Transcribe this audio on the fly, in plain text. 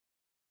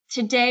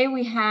Today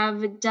we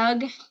have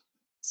Doug,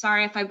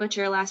 sorry if I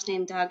butcher your last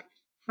name, Doug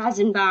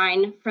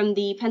Hassenbein from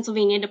the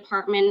Pennsylvania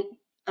Department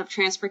of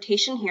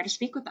Transportation here to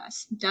speak with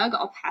us. Doug,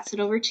 I'll pass it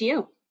over to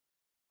you.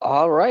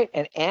 All right.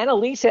 And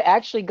Annalisa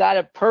actually got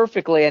it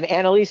perfectly. And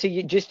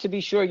Annalisa, just to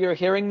be sure you're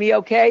hearing me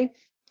okay?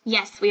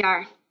 Yes, we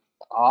are.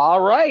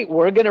 All right.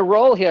 We're going to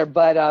roll here.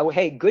 But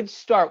hey, good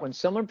start. When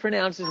someone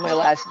pronounces my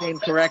last name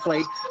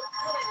correctly,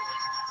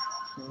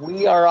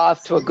 we are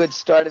off to a good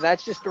start. And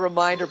that's just a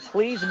reminder.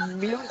 Please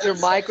mute your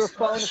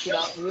microphone if you're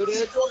not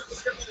muted.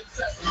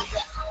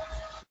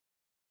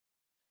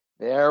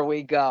 There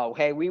we go.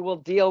 Hey, we will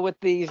deal with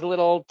these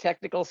little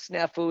technical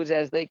snafus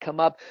as they come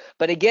up.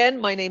 But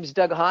again, my name is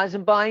Doug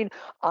Hassenbein.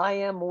 I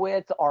am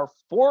with our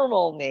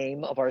formal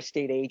name of our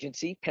state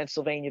agency,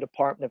 Pennsylvania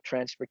Department of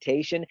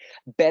Transportation,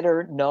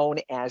 better known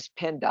as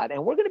PennDOT.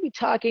 And we're going to be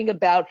talking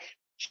about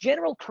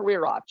general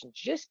career options,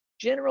 just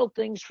general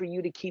things for you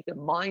to keep in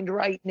mind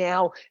right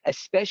now,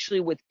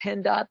 especially with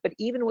PennDOT, but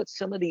even with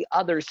some of the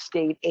other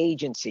state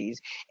agencies.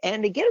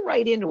 And to get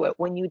right into it,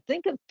 when you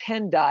think of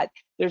PennDOT,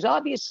 there's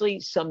obviously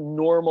some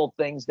normal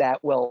things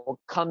that will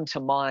come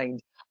to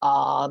mind.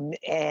 And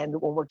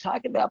when we're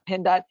talking about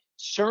PennDOT,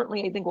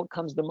 certainly I think what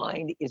comes to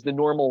mind is the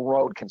normal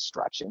road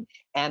construction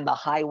and the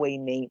highway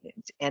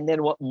maintenance. And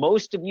then what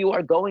most of you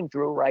are going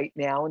through right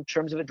now in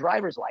terms of a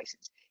driver's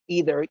license.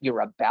 Either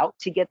you're about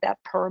to get that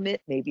permit,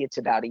 maybe it's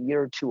about a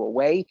year or two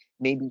away,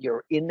 maybe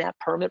you're in that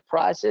permit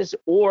process,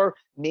 or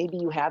maybe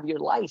you have your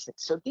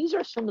license. So these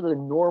are some of the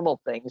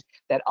normal things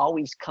that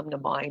always come to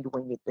mind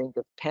when you think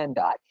of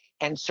PennDOT.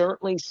 And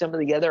certainly some of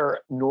the other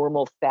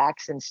normal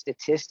facts and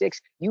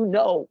statistics, you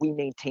know, we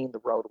maintain the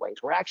roadways.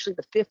 We're actually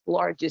the fifth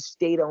largest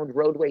state-owned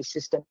roadway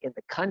system in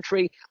the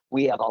country.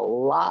 We have a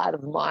lot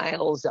of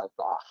miles of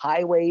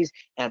highways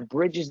and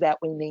bridges that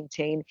we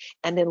maintain.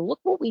 And then look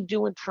what we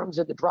do in terms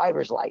of the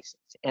driver's license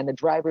and the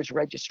driver's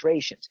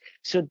registrations.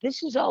 So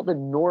this is all the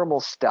normal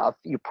stuff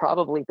you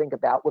probably think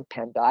about with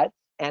PennDOT.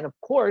 And of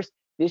course,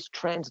 this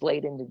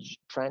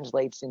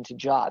translates into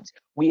jobs.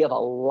 We have a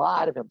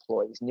lot of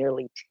employees,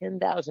 nearly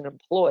 10,000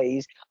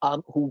 employees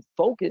who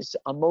focus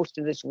on most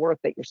of this work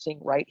that you're seeing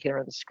right here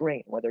on the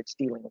screen, whether it's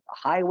dealing with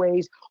the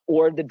highways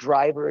or the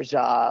driver's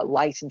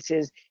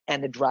licenses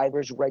and the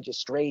driver's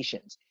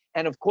registrations.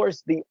 And of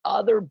course, the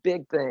other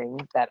big thing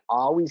that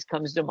always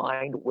comes to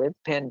mind with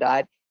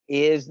PennDOT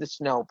is the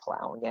snow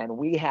plowing. And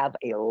we have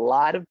a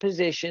lot of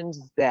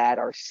positions that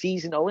are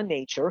seasonal in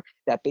nature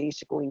that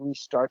basically we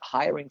start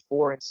hiring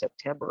for in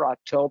September,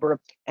 October,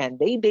 and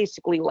they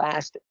basically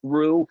last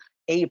through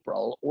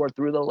April or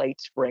through the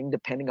late spring,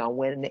 depending on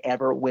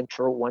whenever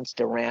winter wants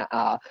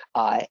to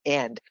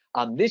end.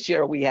 This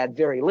year we had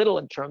very little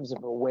in terms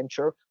of a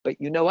winter, but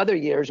you know other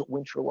years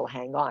winter will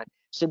hang on.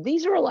 So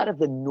these are a lot of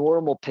the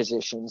normal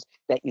positions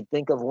that you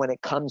think of when it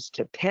comes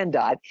to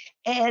PennDOT.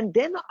 And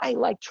then I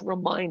like to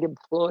remind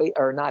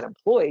not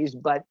employees,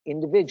 but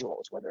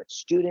individuals, whether it's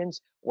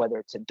students, whether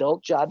it's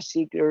adult job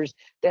seekers,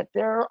 that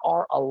there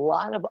are a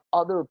lot of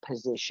other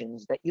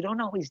positions that you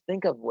don't always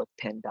think of with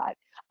PennDOT.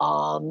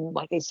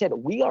 Like I said,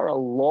 we are a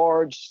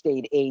large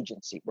state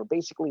agency. We're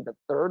basically the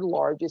third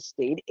largest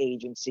state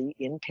agency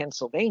in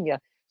Pennsylvania.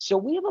 So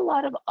we have a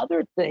lot of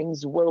other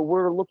things where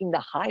we're looking to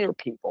hire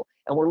people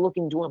and we're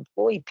looking to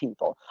employ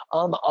people.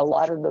 A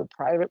lot of the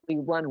privately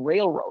run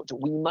railroads,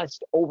 we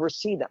must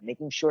oversee them,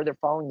 making sure they're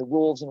following the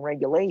rules and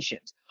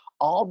regulations.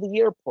 All the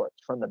airports,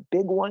 from the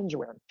big ones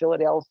around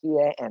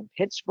Philadelphia and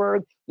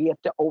Pittsburgh, we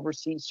have to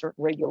oversee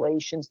certain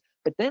regulations.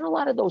 But then a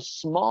lot of those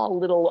small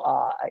little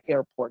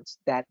airports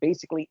that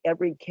basically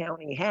every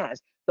county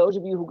has. Those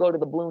of you who go to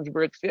the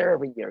Bloomsburg Fair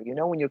every year, you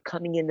know, when you're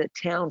coming into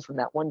town from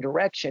that one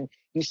direction,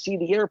 you see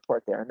the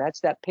airport there, and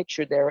that's that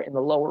picture there in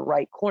the lower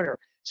right corner.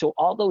 So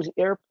all those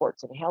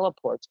airports and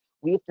heliports,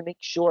 we have to make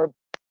sure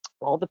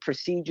all the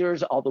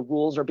procedures, all the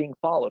rules are being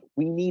followed.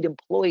 We need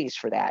employees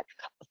for that.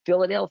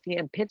 Philadelphia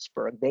and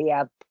Pittsburgh, they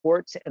have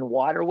ports and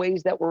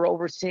waterways that we're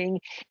overseeing,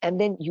 and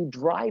then you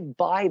drive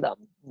by them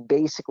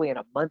basically on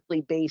a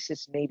monthly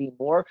basis, maybe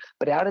more,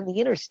 but out in the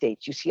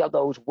interstates, you see all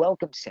those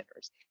welcome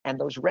centers and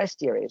those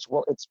rest areas.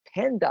 Well, it's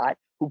PennDOT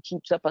who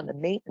keeps up on the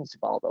maintenance of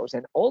all those,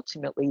 and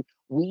ultimately,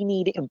 we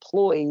need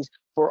employees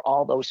for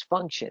all those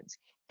functions.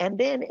 And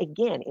then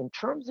again, in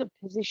terms of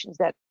positions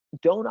that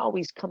don't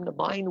always come to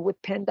mind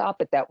with PennDOT,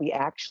 but that we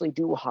actually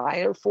do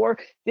hire for.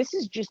 This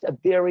is just a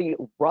very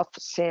rough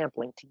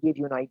sampling to give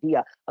you an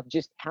idea of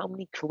just how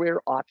many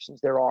career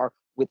options there are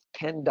with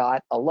PennDOT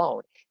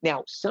alone.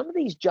 Now, some of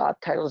these job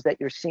titles that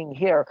you're seeing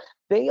here,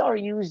 they are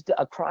used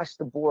across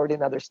the board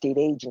in other state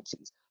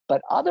agencies.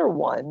 But other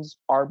ones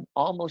are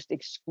almost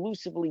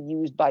exclusively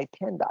used by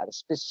PennDOT,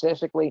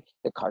 specifically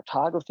the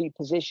cartography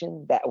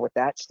position. That what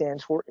that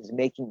stands for is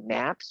making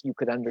maps. You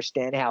could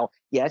understand how,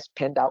 yes,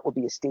 PennDOT will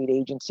be a state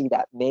agency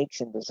that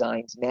makes and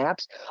designs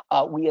maps.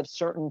 We have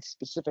certain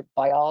specific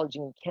biology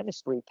and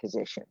chemistry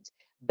positions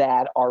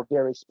that are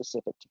very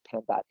specific to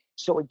PennDOT.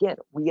 So again,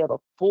 we have a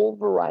full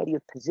variety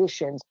of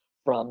positions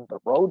from the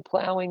road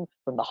plowing,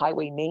 from the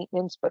highway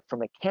maintenance, but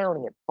from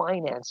accounting and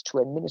finance to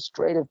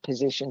administrative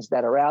positions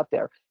that are out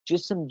there.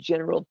 Just some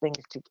general things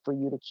for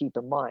you to keep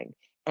in mind.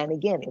 And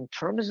again, in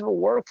terms of a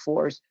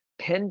workforce,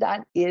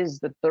 PennDOT is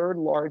the third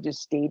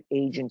largest state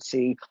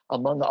agency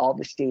among all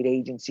the state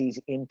agencies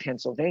in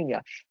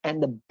Pennsylvania.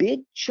 And the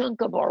big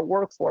chunk of our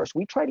workforce,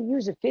 we try to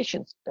use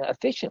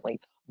efficiently.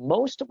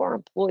 Most of our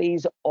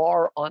employees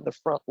are on the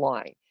front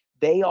line.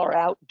 They are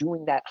out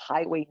doing that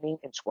highway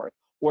maintenance work,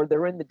 or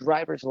they're in the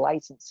driver's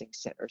licensing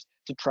centers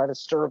to try to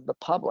serve the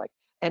public.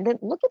 And then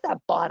look at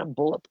that bottom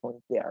bullet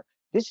point there.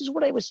 This is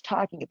what I was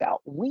talking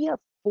about. We have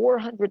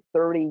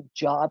 430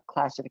 job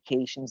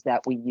classifications that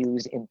we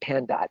use in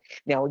PennDOT.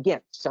 Now, again,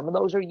 some of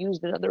those are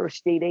used in other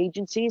state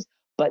agencies,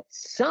 but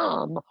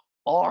some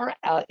are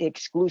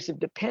exclusive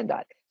to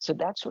PennDOT. So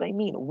that's what I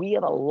mean. We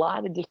have a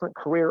lot of different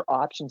career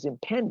options in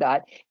PennDOT,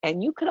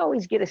 and you could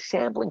always get a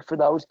sampling for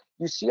those.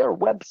 You see our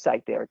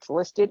website there. It's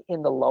listed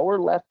in the lower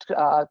left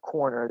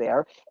corner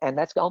there, and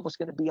that's almost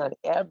going to be on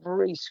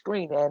every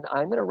screen. And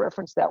I'm going to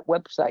reference that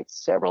website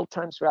several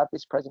times throughout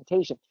this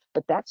presentation,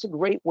 but that's a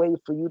great way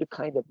for you to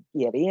kind of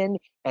get in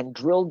and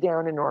drill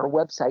down into our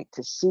website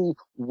to see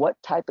what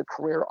type of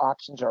career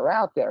options are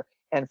out there.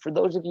 And for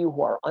those of you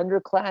who are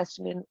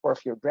underclassmen, or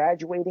if you're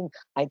graduating,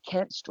 I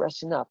can't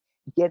stress enough,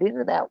 get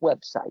into that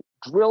website,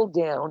 drill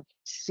down,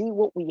 see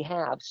what we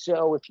have.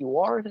 So if you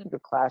are an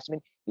underclassman,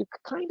 you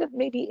could kind of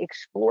maybe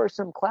explore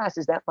some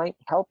classes that might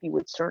help you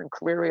with certain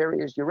career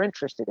areas you're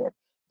interested in.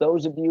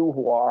 Those of you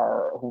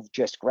who've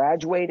just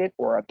graduated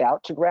or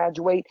about to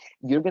graduate,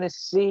 you're going to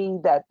see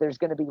that there's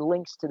going to be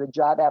links to the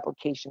job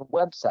application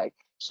website.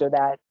 So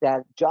that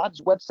jobs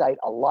website,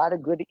 a lot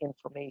of good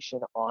information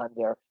on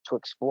there to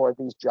explore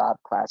these job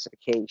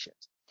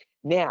classifications.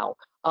 Now,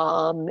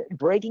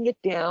 breaking it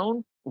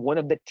down, one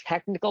of the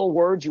technical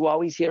words you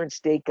always hear in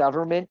state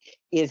government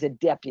is a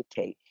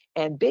deputate.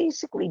 And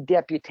basically,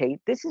 deputate,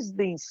 this is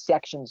the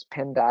sections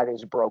PennDOT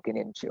is broken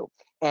into.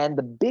 And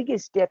the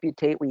biggest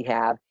deputate we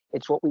have,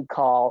 it's what we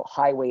call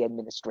highway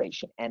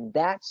administration. And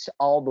that's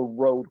all the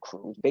road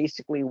crews,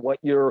 basically what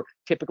you're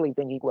typically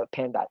thinking with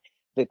PennDOT.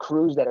 The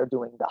crews that are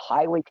doing the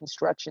highway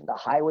construction, the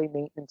highway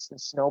maintenance, and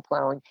snow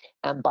plowing.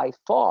 And by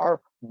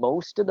far,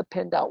 most of the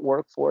PennDOT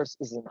workforce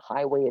is in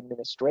highway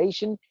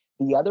administration.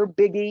 The other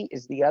biggie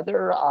is the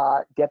other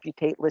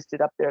deputate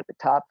listed up there at the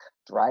top,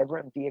 driver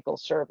and vehicle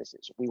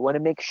services. We want to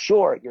make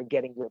sure you're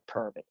getting your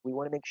permit. We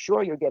want to make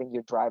sure you're getting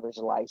your driver's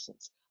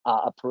license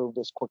approved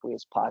as quickly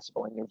as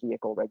possible and your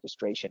vehicle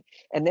registration.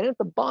 And then at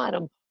the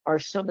bottom are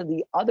some of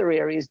the other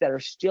areas that are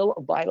still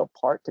a vital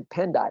part to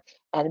PennDOT.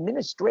 And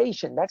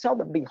administration, that's all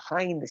the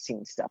behind the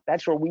scenes stuff.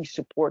 That's where we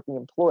support the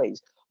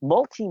employees.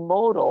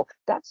 Multimodal,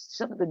 that's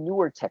some of the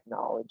newer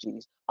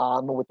technologies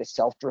with the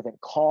self-driven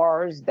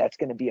cars. That's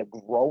going to be a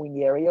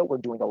growing area. We're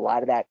doing a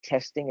lot of that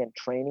testing and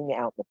training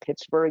out in the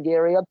Pittsburgh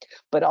area,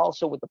 but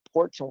also with the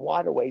ports and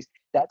waterways,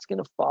 that's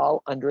going to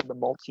fall under the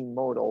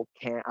multimodal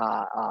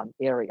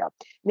area.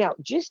 Now,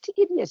 just to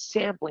give you a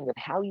sampling of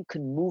how you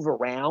can move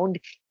around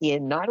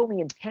in not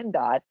only in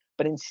PennDOT,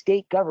 but in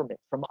state government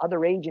from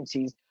other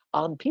agencies,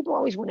 people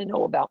always want to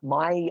know about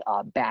my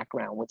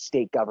background with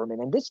state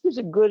government. And this gives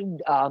a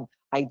good,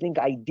 I think,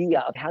 idea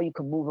of how you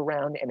can move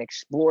around and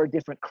explore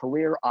different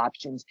career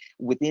options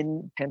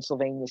within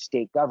Pennsylvania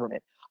state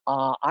government.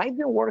 I've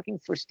been working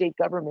for state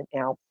government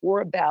now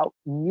for about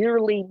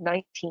nearly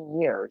 19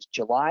 years.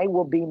 July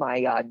will be my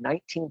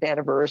 19th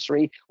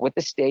anniversary with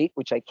the state,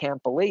 which I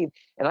can't believe.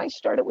 And I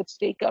started with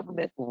state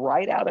government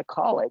right out of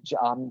college,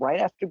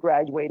 right after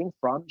graduating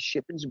from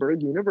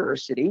Shippensburg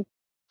University.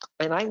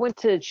 And I went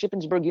to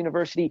Shippensburg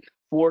University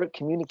for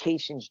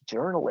communications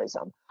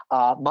journalism.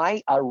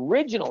 My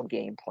original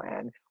game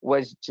plan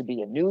was to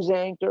be a news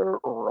anchor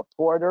or a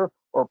reporter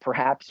or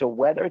perhaps a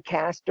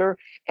weathercaster.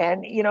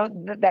 And, you know,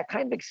 that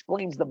kind of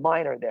explains the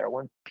minor there.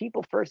 When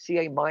people first see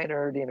I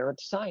minored in earth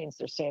science,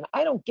 they're saying,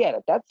 I don't get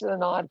it. That's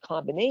an odd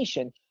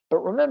combination. But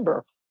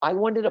remember, I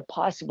wanted to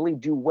possibly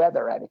do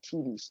weather at a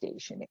TV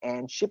station,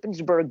 and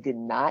Shippensburg did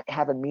not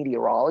have a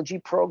meteorology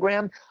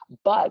program,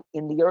 but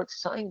in the earth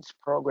science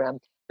program,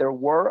 there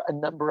were a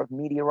number of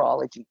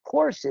meteorology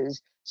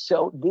courses.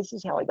 So this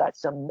is how I got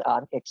some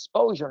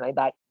exposure, and I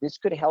thought this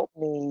could help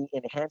me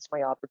enhance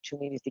my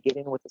opportunities to get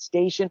in with the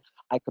station.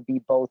 I could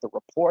be both a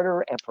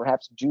reporter and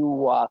perhaps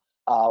do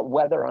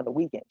weather on the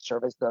weekend,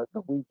 serve as the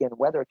weekend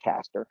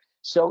weathercaster.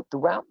 So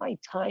throughout my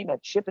time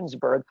at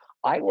Shippensburg,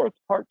 I worked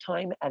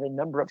part-time at a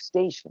number of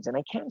stations, and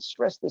I can't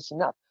stress this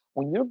enough.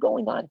 When you're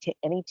going on to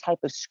any type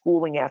of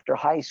schooling after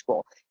high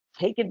school,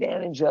 take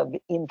advantage of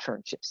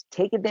internships,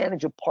 take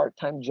advantage of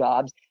part-time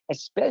jobs,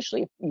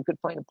 especially if you could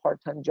find a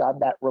part-time job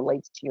that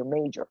relates to your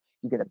major.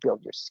 You're going to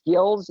build your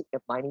skills.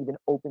 It might even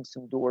open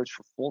some doors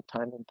for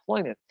full-time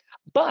employment.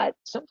 But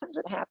sometimes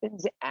what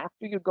happens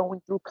after you're going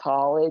through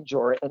college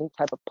or any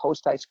type of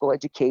post-high school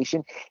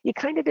education, you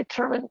kind of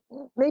determine,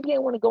 maybe I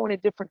want to go in a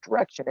different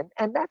direction.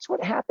 And that's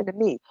what happened to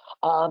me.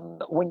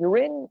 When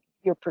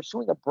you're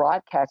pursuing a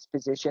broadcast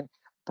position,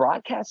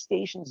 broadcast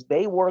stations,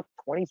 they work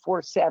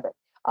 24/7.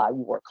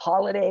 You work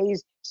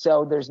holidays,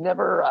 so there's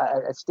never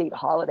a state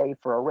holiday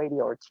for a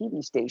radio or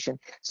TV station.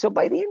 So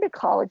by the end of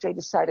college, I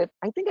decided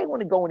I think I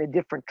want to go in a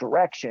different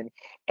direction.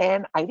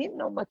 And I didn't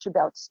know much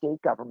about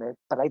state government,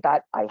 but I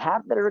thought I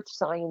have the earth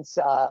science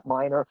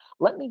minor.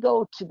 Let me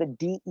go to the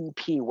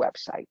DEP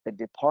website, the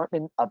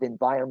Department of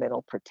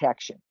Environmental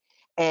Protection.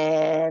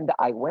 And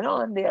I went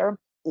on there.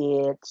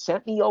 It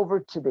sent me over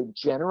to the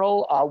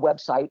general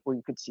website where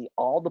you could see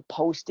all the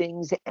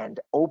postings and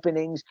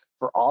openings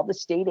for all the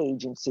state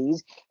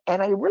agencies.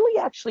 And I really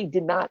actually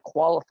did not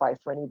qualify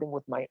for anything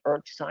with my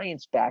earth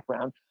science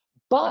background,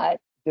 but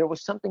there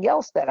was something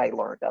else that I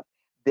learned of.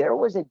 There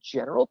was a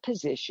general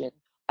position,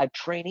 a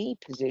trainee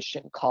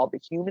position called the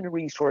Human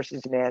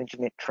Resources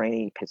Management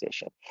Trainee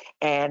position.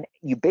 And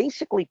you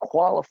basically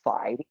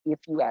qualified if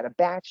you had a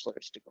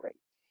bachelor's degree.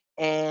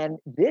 And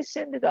this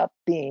ended up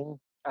being,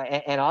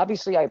 and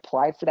obviously I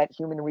applied for that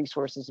human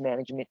resources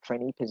management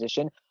trainee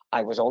position.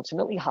 I was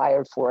ultimately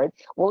hired for it.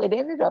 Well, it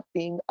ended up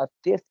being a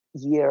 5th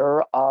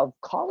year of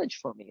college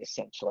for me,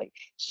 essentially.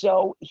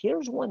 So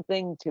here's one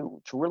thing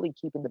to really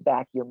keep in the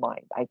back of your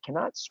mind. I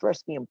cannot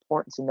stress the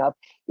importance enough.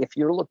 If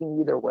you're looking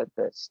either with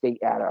the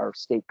state at our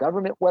state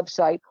government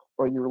website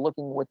or you're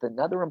looking with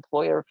another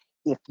employer,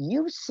 if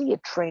you see a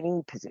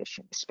trainee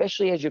position,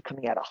 especially as you're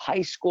coming out of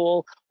high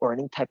school or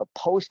any type of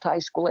post-high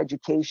school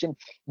education,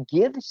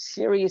 give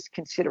serious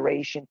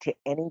consideration to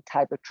any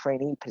type of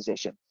trainee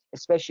position,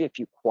 especially if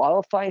you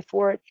qualify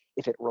for it,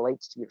 if it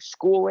relates to your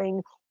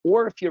schooling,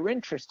 or if you're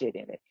interested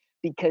in it.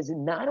 Because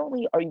not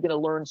only are you going to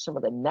learn some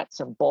of the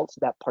nuts and bolts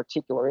of that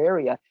particular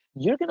area,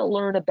 you're going to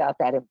learn about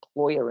that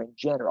employer in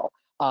general.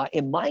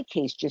 In my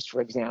case, just for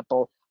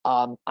example,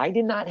 I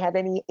did not have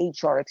any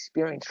HR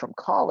experience from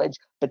college,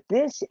 but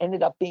this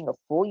ended up being a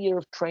full year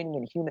of training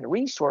in human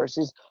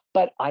resources.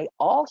 But I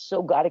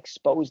also got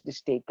exposed to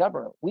state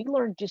government. We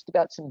learned just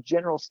about some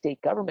general state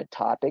government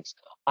topics.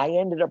 I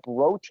ended up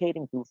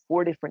rotating through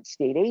 4 different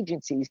state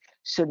agencies.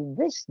 So to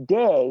this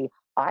day,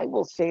 I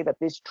will say that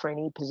this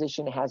trainee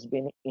position has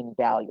been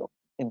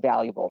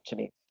invaluable to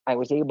me. I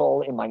was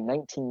able in my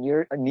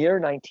near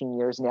 19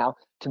 years now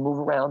to move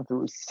around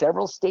through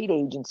several state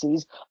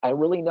agencies. I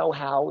really know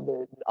how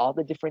all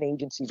the different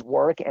agencies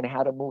work and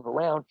how to move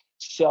around.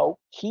 So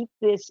keep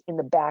this in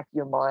the back of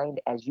your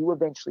mind as you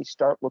eventually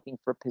start looking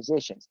for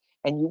positions.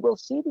 And you will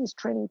see these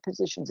training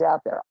positions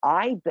out there.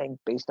 I think,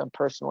 based on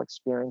personal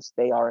experience,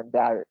 they are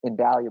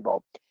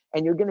invaluable.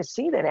 And you're going to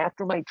see that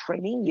after my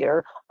training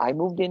year, I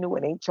moved into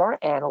an HR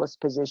analyst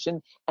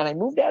position, and I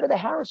moved out of the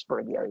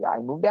Harrisburg area. I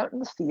moved out in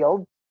the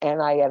field, and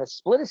I had a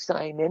split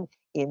assignment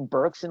in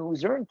Berks and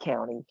Luzerne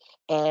County.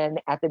 And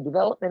at the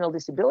developmental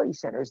disability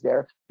centers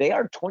there, they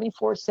are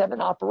 24/7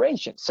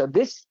 operations. So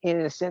this,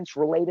 in a sense,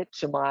 related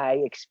to my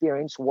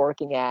experience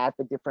working at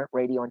the different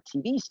radio and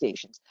TV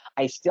stations.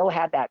 I still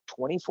had that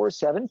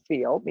 24/7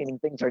 feel, meaning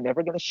things are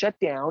never going to shut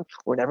down.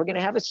 We're never going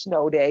to have a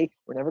snow day.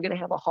 We're never going to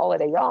have a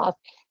holiday off.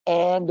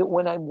 And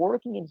when I'm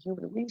working in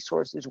human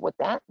resources, what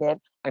that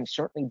meant, I'm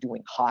certainly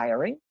doing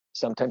hiring.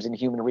 Sometimes in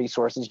human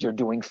resources, you're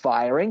doing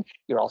firing.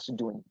 You're also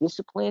doing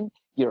discipline.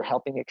 You're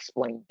helping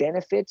explain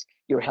benefits.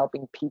 You're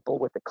helping people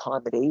with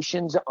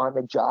accommodations on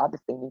the job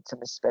if they need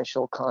some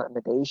special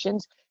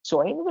accommodations.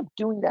 So I ended up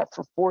doing that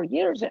for 4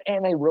 years,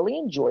 and I really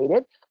enjoyed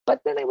it.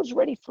 But then I was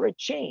ready for a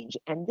change.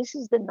 And this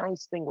is the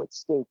nice thing with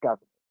state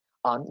government.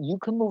 You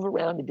can move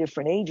around to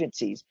different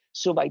agencies.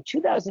 So by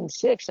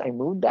 2006, I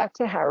moved back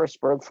to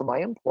Harrisburg for my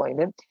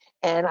employment,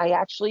 and I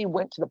actually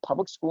went to the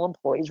public school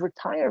employees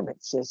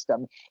retirement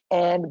system.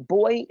 And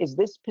boy, is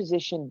this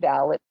position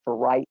valid for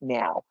right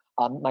now.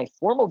 My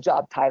formal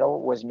job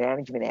title was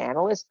management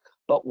analyst,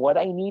 but what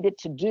I needed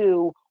to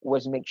do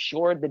was make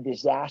sure the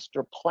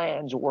disaster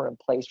plans were in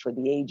place for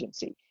the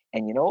agency.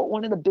 And you know what?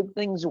 One of the big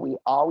things we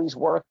always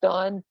worked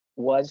on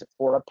was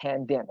for a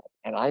pandemic.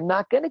 And I'm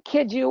not going to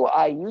kid you.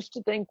 I used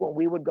to think when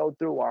we would go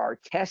through our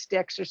test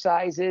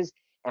exercises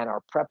and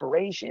our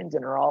preparations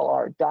and all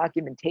our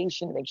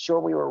documentation to make sure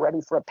we were ready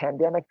for a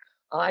pandemic,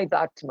 I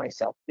thought to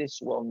myself, this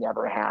will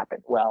never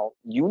happen. Well,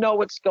 you know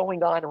what's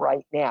going on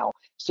right now.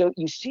 So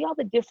you see all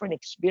the different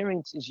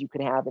experiences you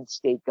could have in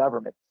state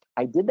government.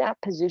 I did that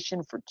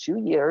position for 2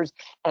 years,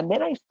 and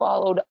then I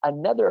followed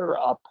another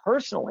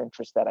personal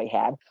interest that I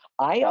had.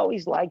 I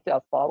always liked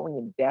following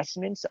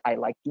investments. I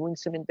like doing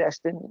some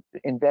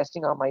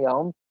investing on my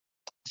own.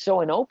 So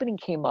an opening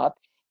came up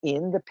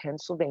in the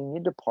Pennsylvania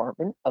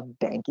Department of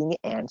Banking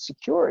and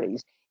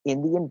Securities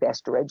in the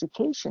investor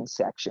education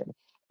section.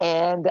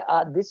 And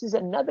this is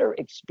another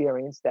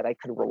experience that I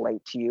could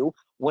relate to you.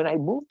 When I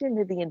moved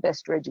into the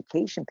investor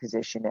education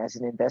position as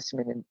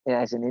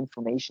as an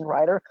information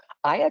writer,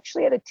 I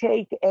actually had to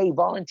take a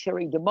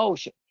voluntary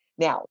demotion.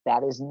 Now,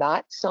 that is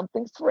not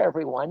something for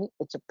everyone.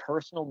 It's a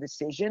personal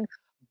decision.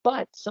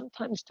 But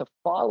sometimes to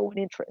follow an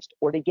interest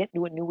or to get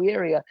into a new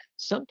area,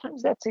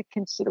 sometimes that's a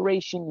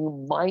consideration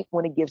you might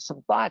want to give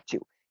some thought to.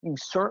 You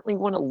certainly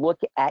want to look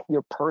at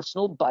your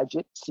personal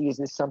budget, see is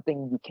this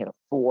something you can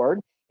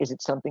afford? Is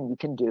it something you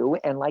can do?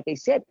 And like I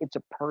said, it's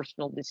a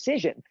personal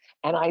decision.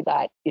 And I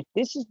thought, if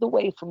this is the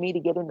way for me to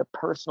get into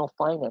personal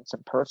finance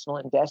and personal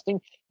investing,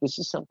 this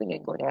is something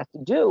I'm going to have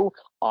to do.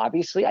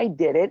 Obviously, I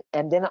did it.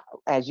 And then,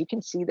 as you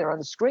can see there on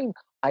the screen,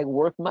 I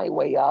worked my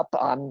way up,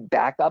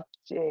 back up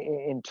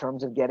in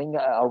terms of getting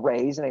a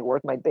raise, and I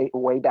worked my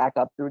way back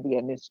up through the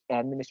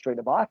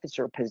administrative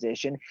officer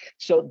position.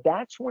 So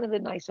that's one of the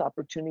nice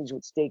opportunities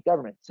with state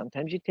government.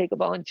 Sometimes you take a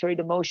voluntary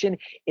demotion,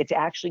 it's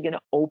actually going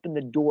to open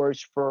the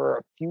doors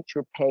for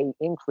future pay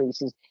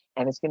increases,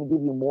 and it's going to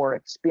give you more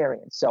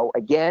experience. So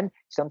again,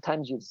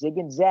 sometimes you zig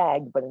and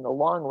zag, but in the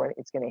long run,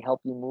 it's going to help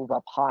you move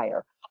up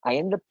higher. I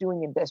ended up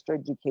doing investor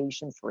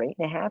education for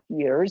 8.5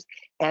 years.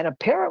 And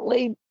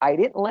apparently I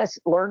didn't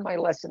learn my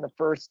lesson the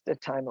first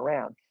time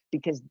around,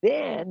 because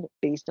then,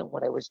 based on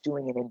what I was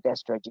doing in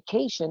investor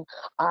education,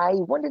 I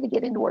wanted to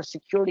get into our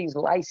securities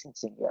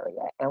licensing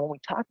area. And when we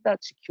talk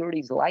about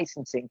securities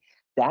licensing,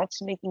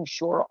 that's making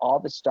sure all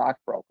the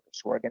stockbrokers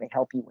who are going to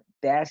help you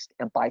invest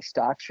and buy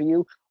stocks for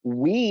you,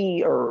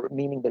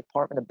 meaning the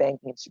Department of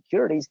Banking and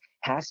Securities,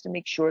 has to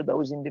make sure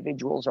those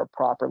individuals are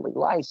properly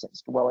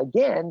licensed. Well,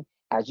 again,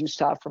 as you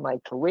saw from my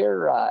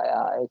career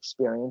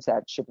experience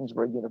at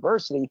Shippensburg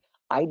University,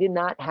 I did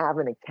not have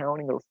an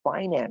accounting or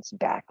finance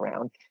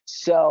background.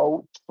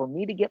 So for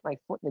me to get my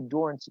foot in the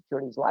door in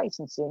securities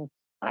licensing,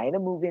 I had to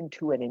move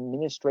into an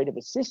administrative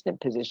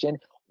assistant position.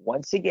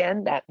 Once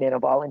again, that meant a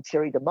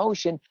voluntary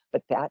demotion,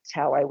 but that's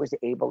how I was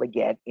able to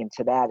get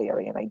into that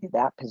area. And I did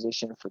that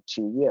position for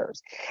 2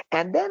 years.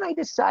 And then I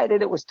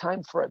decided it was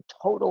time for a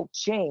total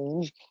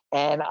change.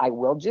 And I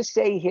will just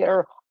say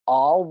here,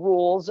 all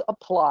rules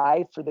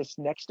apply for this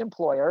next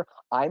employer.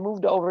 I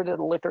moved over to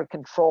the Liquor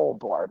Control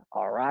Board,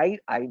 all right?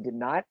 I did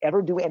not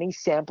ever do any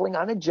sampling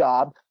on a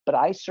job, but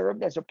I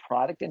served as a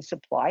product and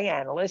supply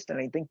analyst. And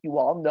I think you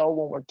all know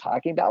when we're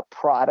talking about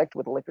product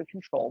with Liquor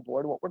Control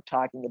Board, what we're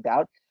talking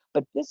about.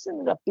 But this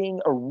ended up being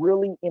a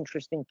really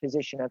interesting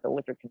position at the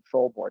Liquor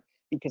Control Board,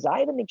 because I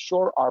had to make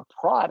sure our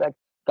product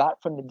got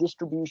from the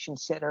distribution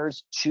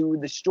centers to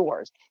the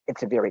stores.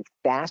 It's a very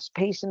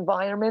fast-paced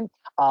environment.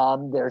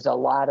 There's a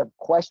lot of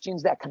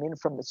questions that come in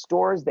from the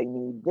stores. They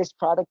need this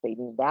product, they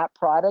need that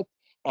product.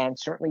 And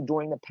certainly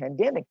during the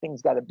pandemic,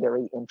 things got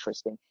very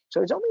interesting.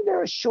 So I was only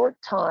there a short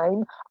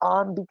time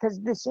because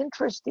this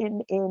interest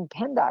in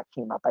PennDOT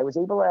came up. I was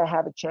able to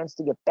have a chance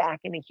to get back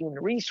into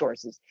human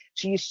resources.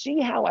 So you see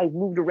how I've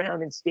moved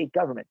around in state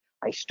government.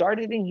 I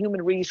started in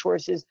human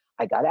resources.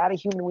 I got out of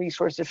human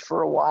resources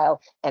for a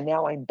while, and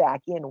now I'm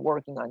back in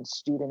working on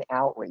student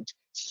outreach.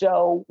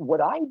 So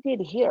what I did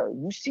here,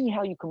 you see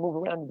how you can move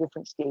around to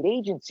different state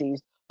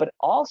agencies, but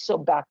also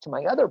back to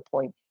my other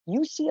point,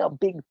 you see how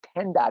big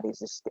PennDOT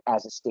is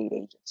as a state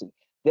agency.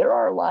 There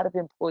are a lot of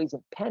employees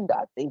in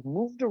PennDOT. They've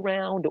moved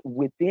around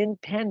within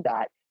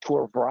PennDOT to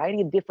a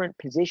variety of different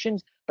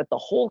positions, but the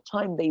whole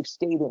time they've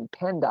stayed in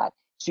PennDOT.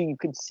 So you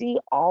can see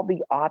all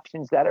the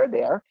options that are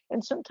there.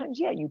 And sometimes,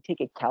 yeah, you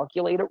take a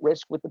calculated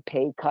risk with the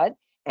pay cut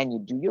and you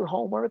do your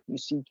homework. You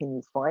see, can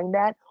you find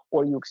that?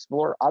 Or you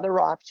explore other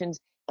options.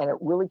 And it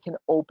really can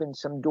open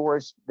some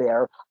doors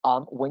there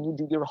when you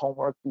do your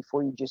homework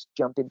before you just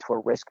jump into a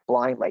risk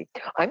blindly.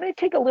 I'm going to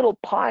take a little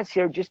pause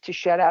here just to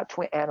shout out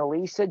to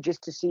Annalisa,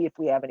 just to see if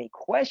we have any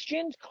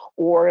questions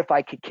or if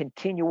I could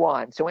continue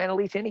on. So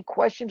Annalisa, any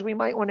questions we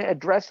might want to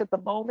address at the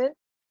moment?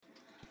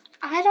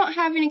 I don't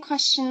have any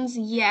questions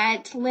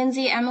yet.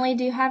 Lindsay, Emily,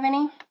 do you have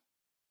any?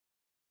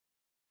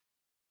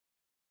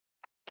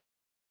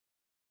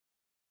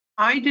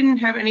 I didn't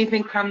have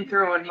anything come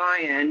through on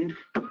my end,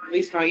 at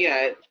least not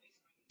yet.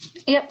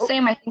 Yep,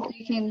 same. I think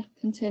we can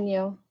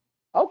continue.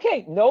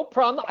 Okay, no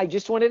problem. I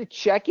just wanted to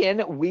check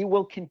in. We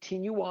will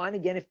continue on.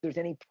 Again, if there's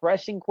any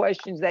pressing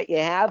questions that you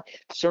have,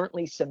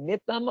 certainly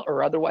submit them,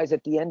 or otherwise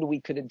at the end we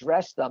could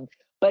address them.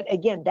 But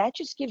again, that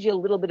just gives you a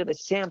little bit of a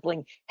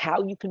sampling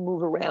how you can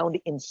move around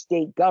in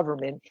state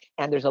government.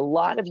 And there's a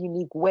lot of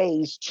unique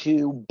ways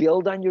to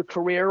build on your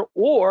career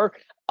or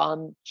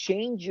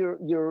change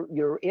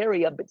your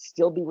area, but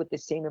still be with the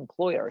same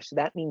employer. So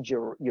that means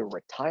your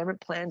retirement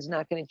plan is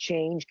not going to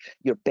change.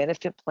 Your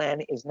benefit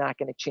plan is not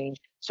going to change.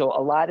 So a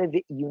lot of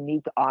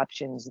unique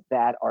options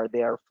that are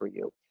there for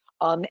you.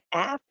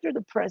 After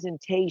the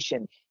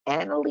presentation,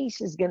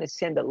 Annalise is going to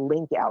send a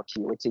link out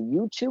to you. It's a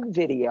YouTube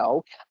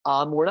video.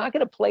 We're not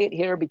going to play it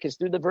here because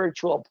through the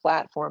virtual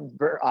platform,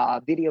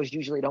 videos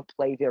usually don't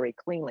play very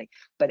cleanly.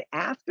 But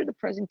after the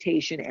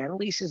presentation,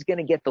 Annalise is going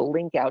to get the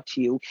link out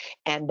to you,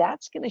 and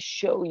that's going to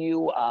show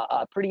you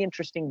a pretty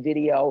interesting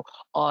video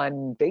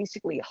on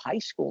basically high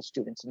school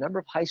students, a number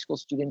of high school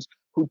students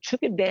who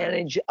took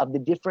advantage of the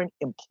different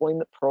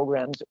employment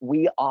programs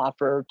we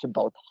offer to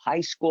both high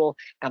school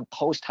and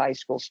post-high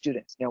school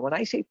students. Now, when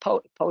I say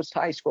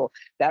post-high school,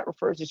 that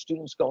refers to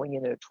students going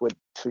into a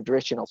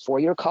traditional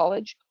four-year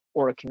college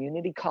or a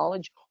community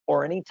college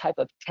or any type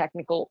of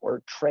technical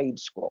or trade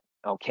school,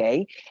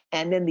 okay?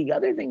 And then the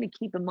other thing to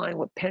keep in mind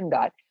with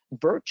PennDOT,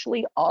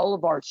 virtually all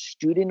of our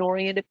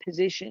student-oriented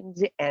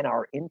positions and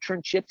our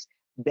internships,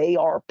 they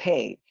are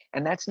paid.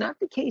 And that's not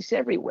the case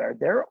everywhere.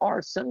 There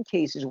are some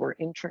cases where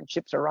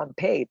internships are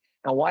unpaid.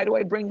 And why do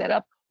I bring that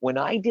up? When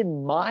I did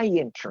my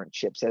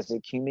internships as a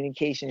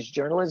communications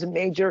journalism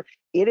major,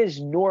 it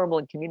is normal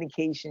in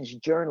communications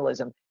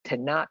journalism to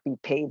not be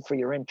paid for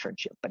your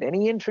internship. But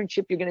any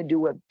internship you're going to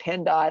do at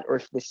PennDOT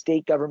or the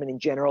state government in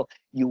general,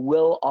 you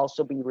will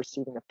also be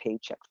receiving a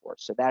paycheck for.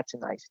 So that's a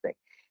nice thing.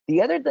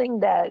 The other thing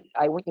that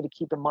I want you to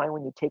keep in mind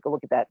when you take a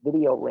look at that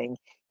video link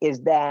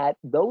is that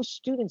those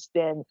students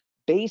then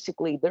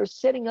basically they're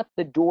setting up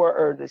the door,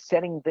 or they're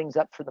setting things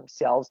up for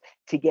themselves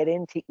to get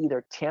into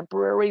either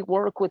temporary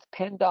work with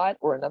PennDOT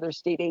or another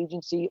state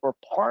agency, or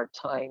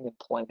part-time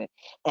employment.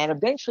 And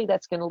eventually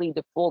that's going to lead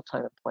to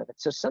full-time employment.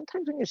 So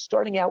sometimes when you're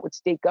starting out with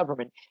state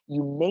government,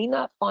 you may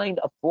not find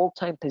a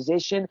full-time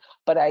position,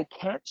 but I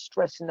can't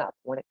stress enough,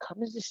 when it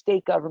comes to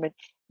state government,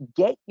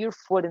 get your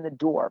foot in the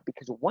door,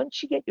 because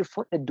once you get your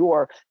foot in the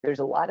door, there's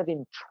a lot of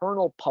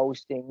internal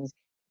postings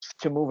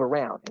to move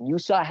around. And you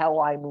saw how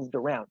I moved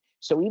around.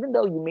 So even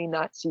though you may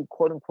not see,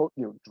 quote unquote,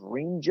 your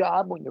dream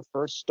job when you're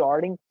first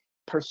starting,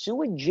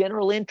 pursue a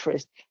general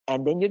interest,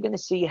 and then you're going to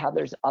see how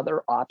there's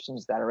other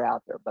options that are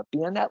out there. But be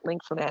on that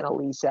link from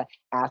Annalisa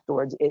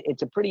afterwards.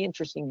 It's a pretty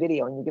interesting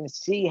video, and you're going to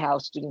see how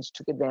students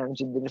took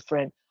advantage of the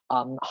different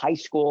high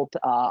school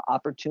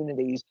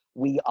opportunities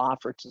we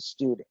offer to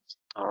students.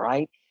 All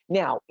right.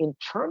 Now, in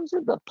terms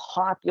of the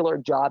popular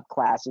job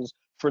classes,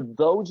 for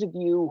those of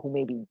you who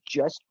maybe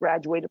just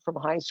graduated from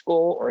high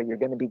school, or you're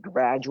going to be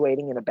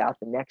graduating in about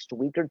the next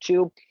week or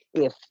two,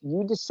 if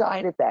you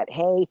decided that,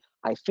 hey,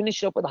 I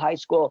finished up with high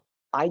school,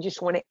 I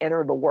just want to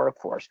enter the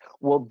workforce.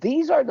 Well,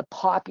 these are the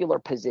popular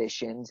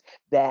positions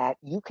that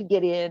you could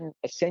get in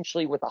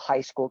essentially with a high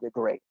school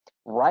degree.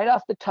 Right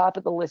off the top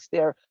of the list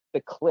there,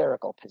 the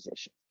clerical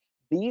position.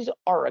 These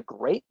are a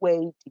great way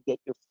to get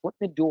your foot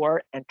in the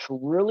door and to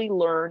really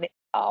learn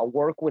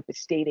work with the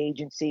state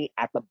agency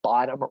at the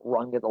bottom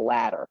rung of the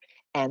ladder.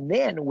 And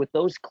then with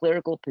those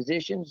clerical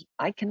positions,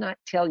 I cannot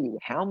tell you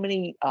how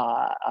many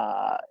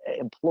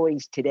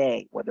employees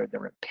today, whether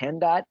they're in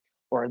PennDOT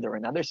or they're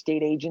another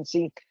state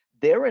agency,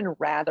 they're in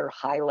rather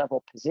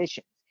high-level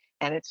positions.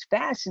 And it's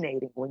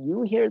fascinating when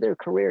you hear their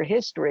career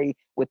history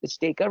with the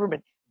state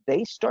government,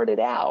 they started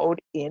out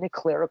in a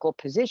clerical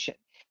position.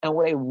 And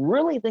what I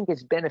really think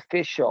is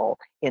beneficial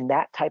in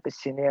that type of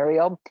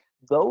scenario,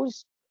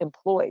 those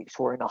employees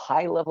who are in a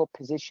high level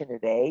position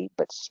today,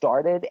 but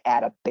started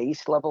at a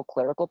base level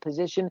clerical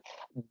position,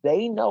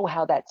 they know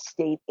how that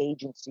state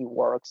agency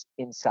works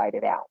inside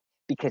and out,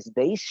 because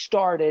they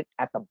started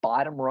at the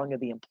bottom rung of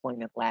the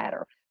employment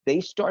ladder. They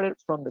started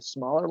from the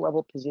smaller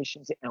level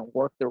positions and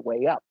worked their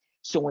way up.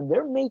 So when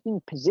they're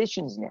making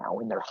positions now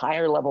in their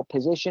higher level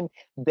position,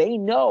 they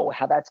know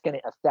how that's going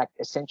to affect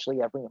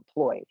essentially every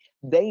employee.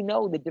 They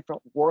know the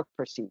different work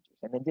procedures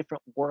and the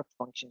different work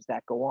functions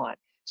that go on.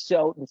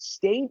 So the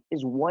state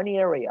is one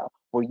area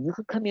where you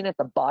could come in at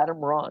the bottom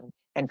rung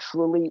and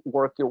truly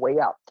work your way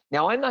up.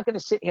 Now, I'm not going to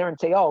sit here and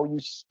say, oh, you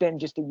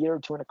spend just a year or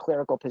two in a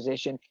clerical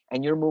position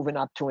and you're moving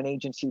up to an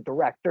agency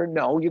director.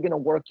 No, you're going to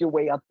work your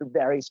way up through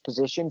various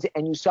positions.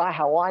 And you saw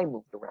how I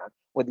moved around,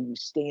 whether you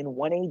stay in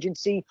one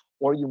agency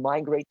or you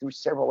migrate through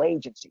several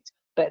agencies.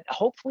 But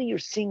hopefully you're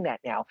seeing that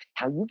now,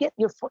 how you get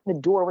your foot in the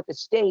door with the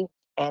state.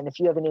 And if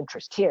you have an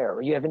interest here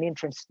or you have an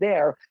interest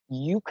there,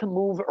 you can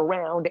move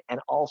around and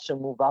also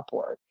move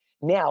upward.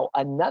 Now,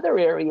 another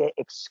area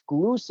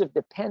exclusive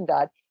to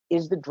PennDOT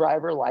is the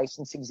driver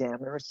license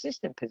examiner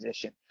assistant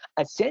position.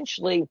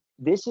 Essentially,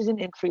 this is an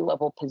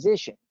entry-level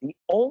position. The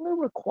only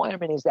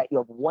requirement is that you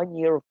have 1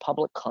 year of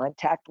public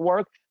contact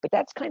work, but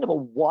that's kind of a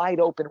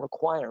wide open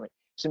requirement.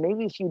 So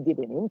maybe if you did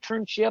an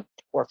internship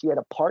or if you had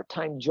a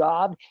part-time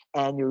job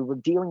and you were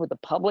dealing with the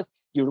public,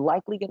 you're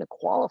likely going to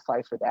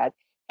qualify for that.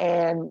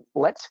 And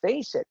let's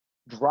face it,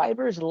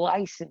 driver's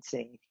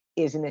licensing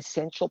is an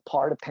essential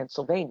part of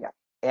Pennsylvania.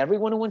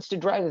 Everyone who wants to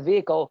drive a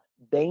vehicle,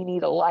 they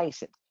need a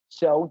license.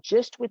 So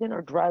just within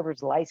our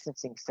driver's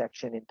licensing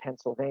section in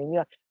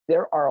Pennsylvania,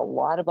 there are a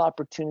lot of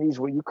opportunities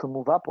where you can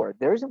move upward.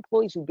 There's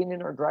employees who've been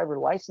in our driver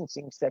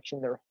licensing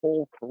section their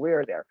whole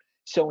career there.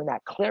 So in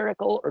that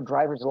clerical or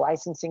driver's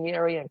licensing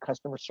area and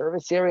customer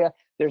service area,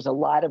 there's a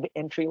lot of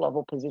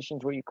entry-level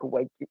positions where you could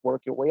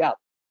work your way up.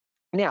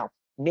 Now,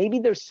 maybe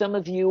there's some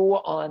of you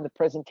on the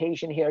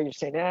presentation here, you're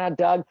saying,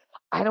 Doug,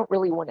 I don't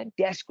really want a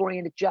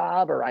desk-oriented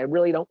job, or I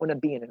really don't want to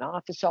be in an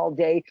office all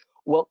day.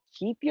 Well,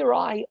 keep your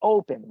eye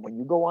open. When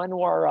you go onto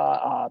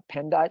our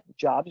PennDOT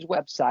jobs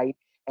website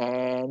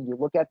and you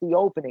look at the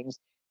openings,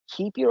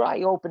 keep your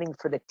eye opening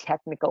for the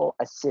technical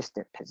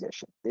assistant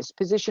position. This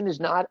position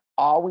is not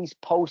always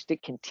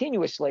posted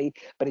continuously,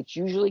 but it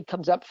usually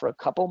comes up for a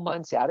couple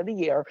months out of the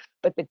year.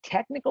 But the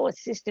technical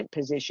assistant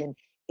position,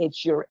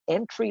 it's your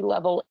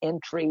entry-level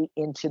entry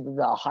into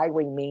the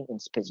highway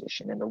maintenance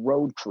position and the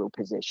road crew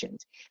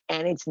positions.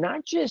 And it's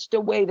not just a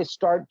way to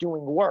start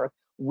doing work.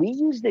 We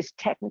use this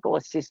technical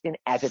assistant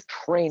as a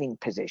training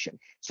position.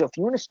 So if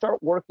you want to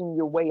start working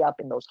your way up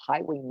in those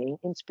highway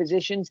maintenance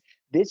positions,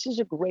 this is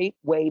a great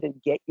way to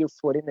get your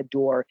foot in the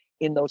door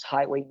in those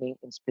highway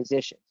maintenance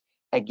positions.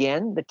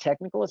 Again, the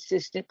technical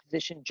assistant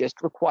position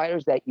just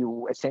requires that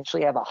you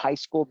essentially have a high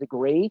school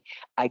degree.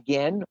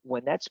 Again,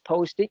 when that's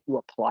posted, you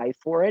apply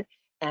for it.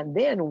 And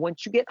then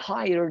once you get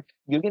hired,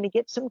 you're going to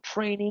get some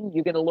training.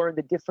 You're going to learn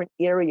the different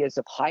areas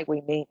of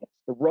highway maintenance,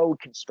 the road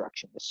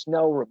construction, the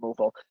snow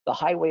removal, the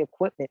highway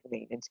equipment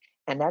maintenance.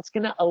 And that's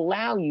going to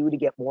allow you to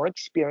get more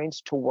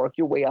experience to work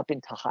your way up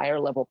into higher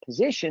level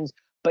positions.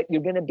 But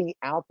you're going to be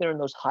out there in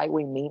those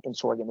highway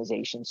maintenance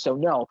organizations. So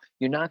no,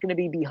 you're not going to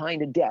be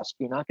behind a desk.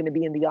 You're not going to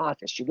be in the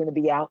office. You're going to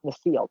be out in the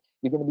field.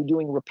 You're going to be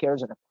doing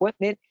repairs on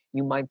equipment.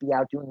 You might be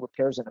out doing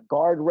repairs on a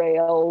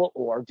guardrail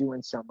or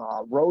doing some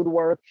road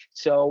work.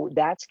 So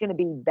that's going to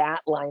be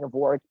that line of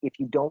work if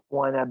you don't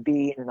want to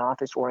be in an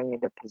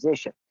office-oriented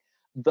position.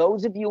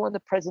 Those of you on the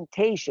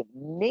presentation,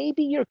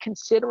 maybe you're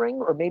considering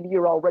or maybe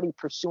you're already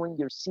pursuing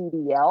your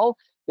CDL.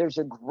 There's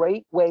a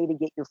great way to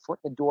get your foot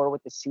in the door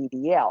with the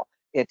CDL.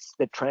 It's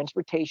the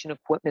Transportation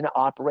Equipment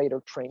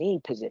Operator Trainee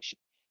position.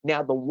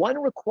 Now, the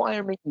one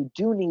requirement you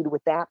do need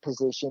with that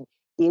position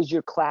is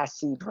your Class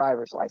C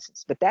driver's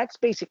license, but that's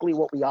basically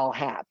what we all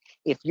have.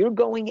 If you're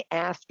going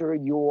after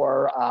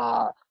your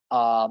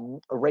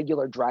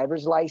regular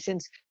driver's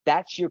license,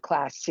 that's your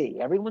Class C.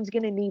 Everyone's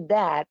going to need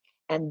that.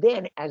 And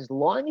then as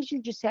long as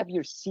you just have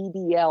your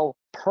CDL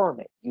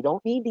permit, you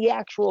don't need the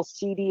actual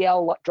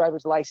CDL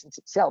driver's license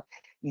itself.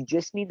 You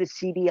just need the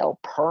CDL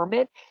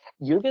permit.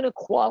 You're going to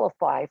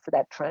qualify for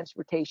that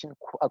Transportation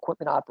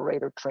Equipment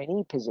Operator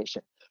Trainee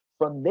position.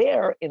 From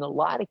there, in a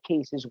lot of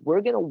cases,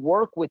 we're going to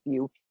work with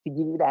you to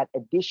give you that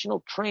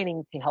additional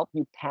training to help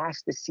you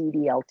pass the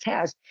CDL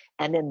test.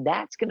 And then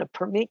that's going to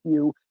permit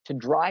you to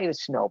drive a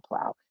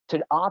snowplow,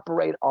 to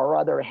operate our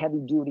other heavy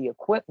duty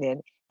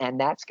equipment. And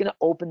that's going to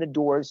open the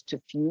doors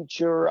to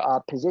future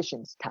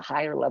positions, to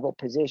higher level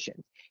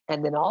positions.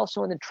 And then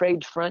also in the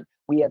trades front,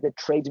 we have the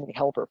tradesman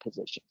helper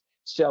position.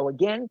 So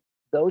again,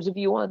 those of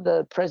you on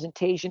the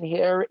presentation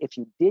here, if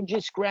you did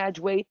just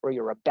graduate or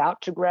you're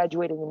about to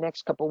graduate in the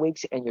next couple of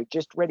weeks and you're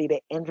just ready to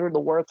enter the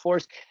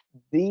workforce,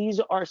 these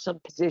are some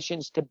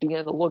positions to be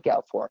on the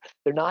lookout for.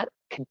 They're not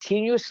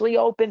continuously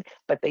open,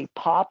 but they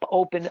pop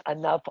open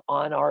enough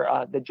on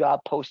our the job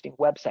posting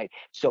website.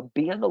 So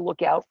be on the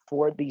lookout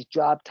for these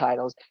job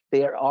titles.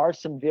 There are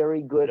some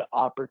very good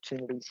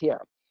opportunities here.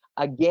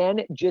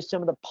 Again, just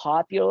some of the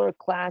popular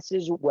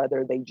classes,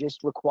 whether they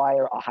just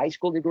require a high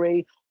school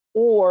degree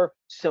or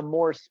some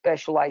more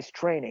specialized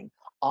training.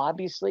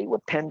 Obviously,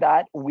 with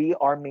PennDOT, we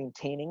are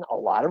maintaining a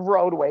lot of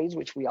roadways,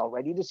 which we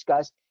already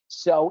discussed.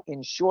 So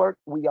in short,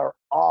 we are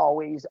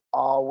always,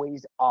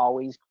 always,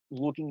 always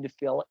looking to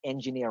fill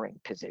engineering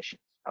positions,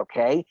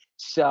 okay?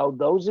 So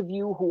those of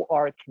you who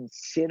are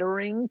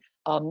considering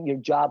your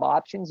job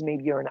options,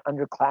 maybe you're an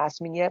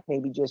underclassman yet,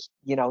 maybe just,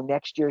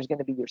 next year is going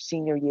to be your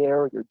senior year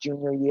or your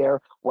junior year,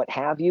 what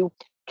have you.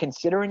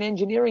 Consider an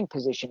engineering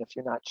position if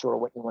you're not sure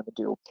what you want to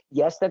do.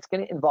 Yes, that's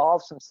going to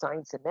involve some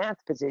science and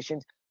math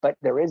positions, but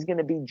there is going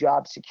to be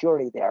job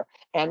security there.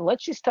 And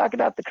let's just talk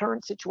about the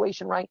current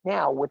situation right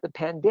now with the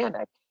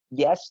pandemic.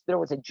 Yes, there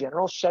was a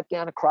general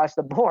shutdown across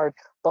the board,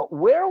 but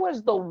where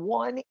was the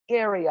one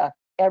area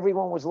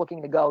everyone was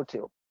looking to go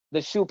to?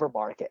 The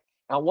supermarket.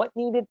 Now, what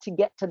needed to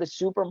get to the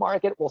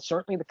supermarket? Well,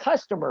 certainly the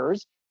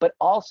customers, but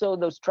also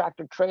those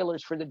tractor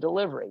trailers for the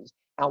deliveries.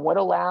 And what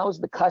allows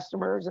the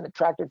customers and the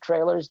tractor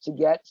trailers to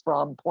get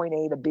from point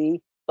A to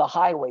B? The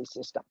highway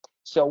system.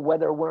 So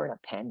whether we're in a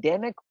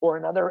pandemic or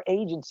another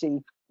agency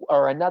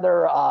or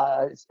another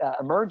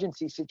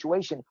emergency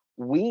situation,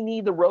 we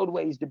need the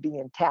roadways to be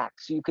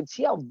intact. So you can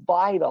see how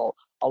vital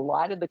a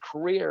lot of the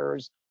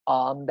careers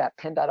that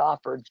PennDOT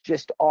offers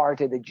just are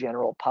to the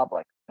general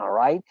public. All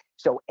right.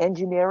 So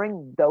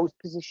engineering, those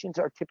positions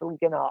are typically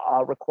going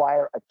to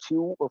require a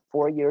 2 or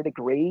 4 year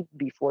degree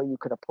before you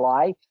can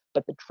apply.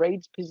 But the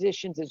trades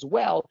positions as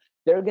well,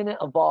 they're going to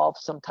evolve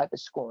some type of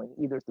schooling,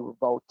 either through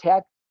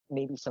VOTEC,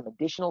 maybe some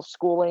additional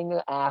schooling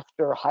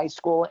after high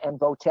school and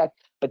VOTEC.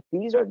 But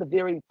these are the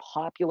very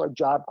popular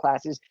job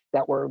classes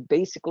that we're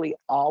basically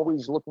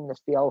always looking to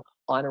fill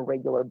on a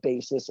regular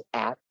basis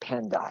at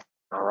PennDOT.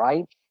 All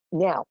right.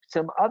 Now,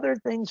 some other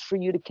things for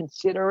you to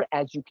consider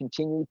as you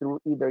continue through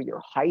either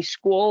your high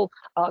school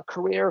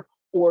career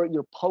or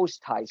your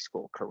post-high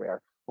school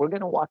career. We're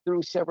going to walk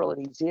through several of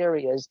these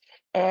areas.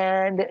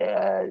 And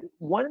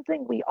one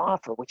thing we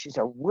offer, which is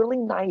a really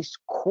nice,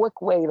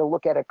 quick way to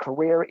look at a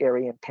career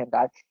area in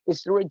PennDOT,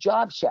 is through a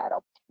job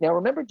shadow. Now,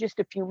 remember just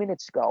a few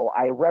minutes ago,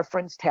 I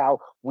referenced how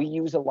we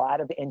use a lot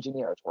of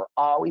engineers. We're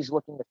always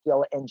looking to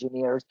fill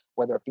engineers,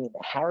 whether it be in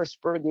the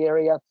Harrisburg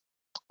area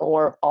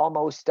or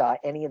almost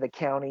any of the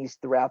counties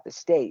throughout the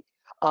state.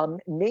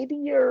 Maybe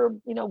you're,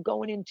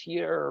 going into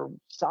your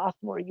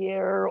sophomore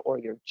year or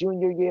your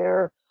junior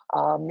year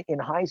in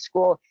high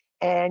school,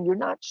 and you're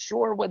not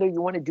sure whether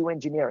you want to do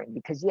engineering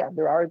because, yeah,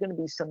 there are going to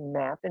be some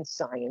math and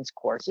science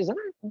courses, and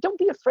don't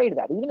be afraid of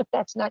that. Even if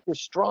that's not your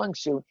strong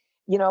suit,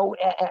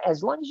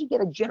 as long as you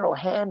get a general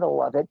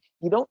handle of it,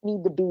 you don't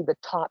need to be the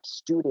top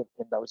student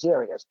in those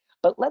areas.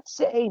 But let's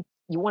say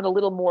you want a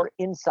little more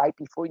insight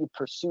before you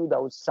pursue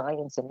those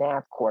science and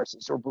math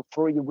courses or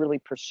before you really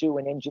pursue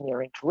an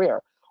engineering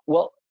career.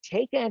 Well,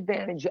 take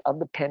advantage of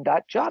the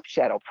PennDOT Job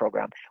Shadow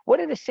Program. What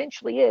it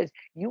essentially is,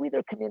 you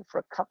either come in for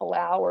a couple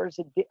hours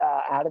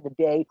out of the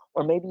day,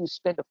 or maybe you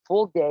spend a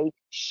full day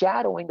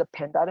shadowing a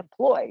PennDOT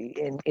employee.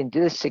 In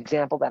this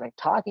example that I'm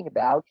talking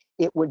about,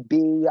 it would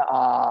be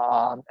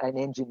an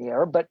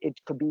engineer, but it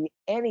could be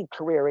any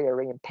career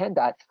area in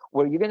PennDOT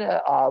where you're going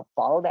to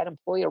follow that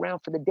employee around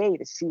for the day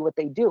to see what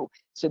they do.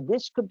 So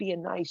this could be a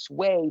nice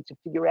way to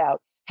figure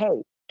out,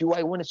 hey, do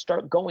I want to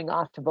start going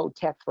off to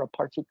VOTech for a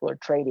particular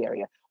trade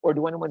area? Or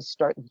do I want to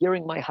start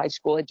gearing my high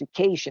school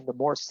education, the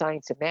more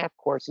science and math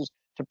courses,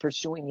 to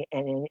pursuing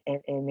an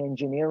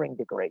engineering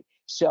degree?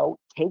 So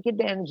take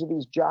advantage of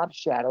these job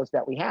shadows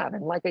that we have.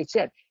 And like I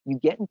said, you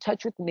get in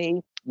touch with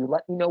me, you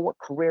let me know what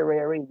career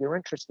area you're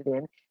interested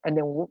in, and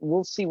then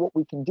we'll see what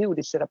we can do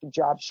to set up a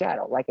job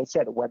shadow. Like I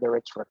said, whether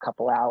it's for a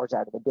couple hours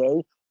out of the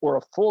day or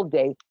a full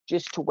day,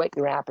 just to whet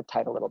your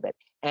appetite a little bit.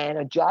 And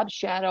a job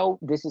shadow,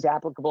 this is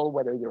applicable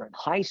whether you're in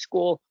high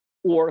school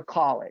or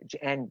college.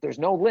 And there's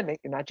no limit.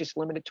 You're not just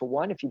limited to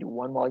one. If you do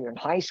one while you're in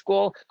high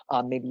school,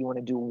 maybe you want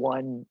to do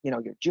one,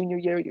 your junior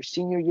year, your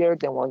senior year,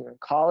 then while you're in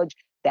college,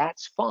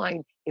 that's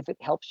fine if it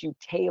helps you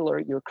tailor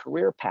your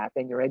career path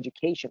and your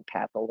education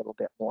path a little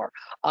bit more.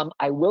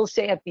 I will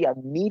say at the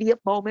immediate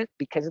moment,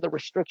 because of the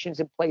restrictions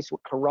in place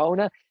with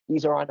Corona,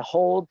 these are on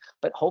hold,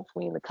 but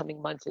hopefully in the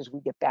coming months as we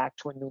get back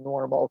to a new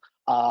normal,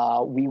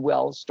 we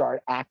will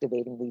start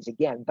activating these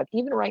again. But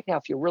even right now,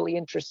 if you're really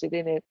interested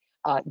in it,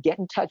 get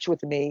in touch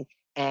with me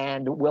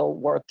and we'll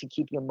work to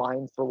keep you in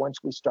mind for once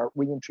we start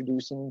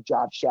reintroducing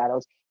job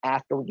shadows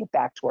after we get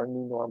back to our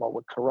new normal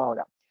with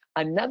Corona.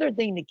 Another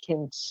thing to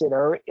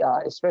consider,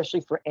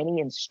 especially for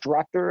any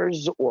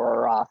instructors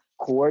or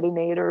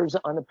coordinators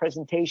on the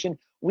presentation,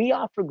 we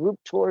offer group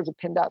tours of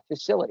PennDOT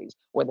facilities,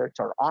 whether it's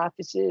our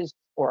offices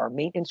or our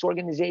maintenance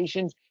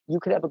organizations.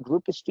 You could have a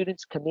group of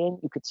students come in,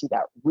 you could see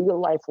that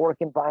real life work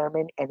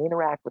environment and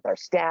interact with our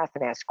staff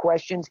and ask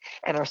questions.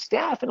 And our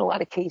staff in a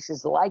lot of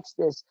cases likes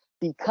this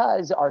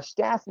because our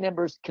staff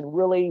members can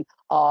really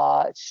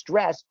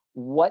stress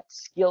what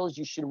skills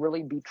you should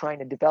really be trying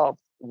to develop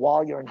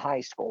while you're in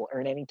high school or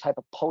in any type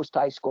of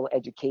post-high school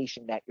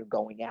education that you're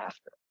going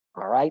after,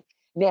 all right?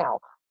 Now,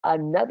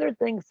 another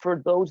thing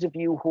for those of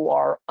you who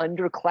are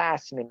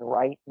underclassmen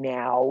right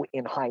now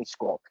in high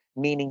school,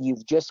 meaning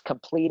you've just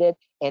completed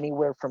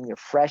anywhere from your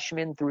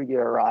freshman through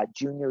your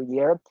junior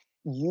year,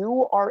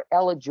 you are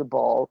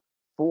eligible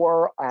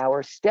for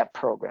our STEP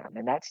program,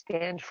 and that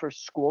stands for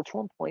School to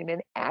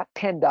Employment at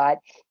PennDOT,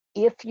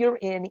 if you're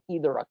in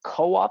either a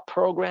co-op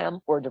program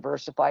or a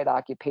diversified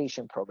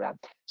occupation program.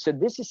 So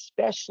this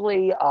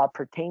especially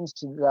pertains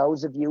to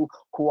those of you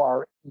who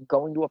are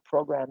going to a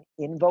program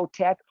in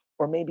VOTech,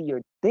 or maybe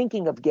you're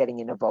thinking of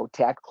getting into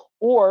VOTech,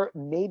 or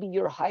maybe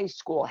your high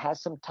school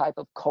has some type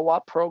of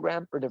co-op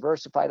program or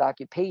diversified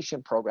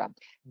occupation program.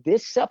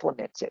 This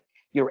supplements it.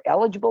 You're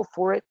eligible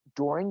for it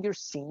during your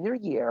senior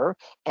year,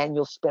 and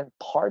you'll spend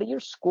part of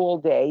your school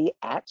day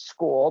at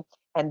school,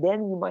 and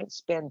then you might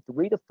spend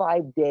 3 to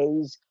 5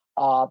 days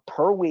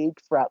per week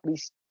for at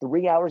least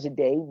 3 hours a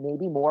day,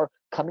 maybe more,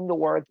 coming to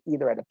work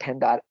either at a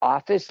PennDOT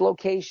office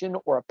location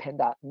or a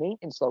PennDOT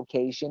maintenance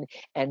location.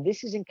 And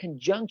this is in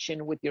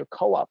conjunction with your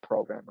co-op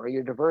program or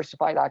your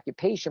diversified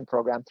occupation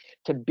program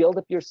to build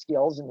up your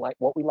skills in, like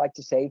what we like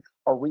to say,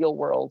 a real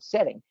world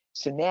setting.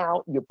 So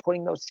now you're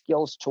putting those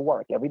skills to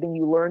work. Everything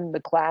you learn in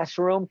the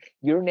classroom,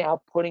 you're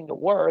now putting to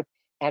work.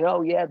 And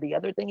oh yeah, the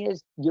other thing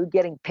is you're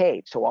getting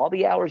paid. So all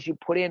the hours you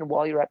put in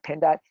while you're at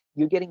PennDOT,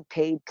 you're getting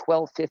paid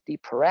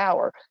 $12.50 per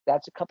hour.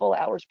 That's a couple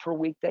hours per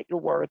week that you're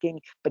working.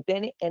 But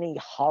then any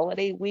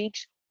holiday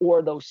weeks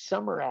or those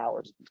summer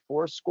hours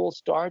before school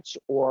starts,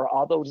 or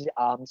all those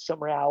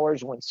summer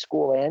hours when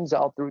school ends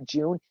all through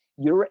June,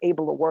 you're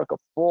able to work a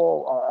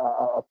full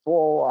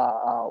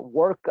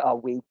work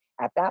week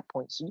at that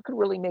point. So you could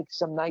really make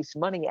some nice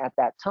money at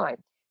that time.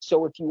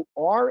 So if you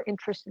are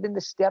interested in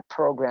the STEP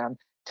program,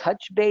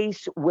 touch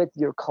base with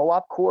your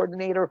co-op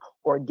coordinator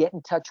or get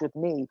in touch with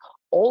me.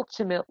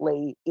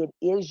 Ultimately, it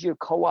is your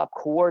co-op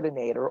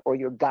coordinator or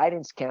your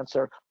guidance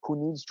counselor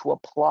who needs to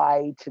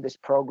apply to this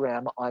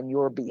program on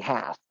your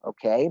behalf,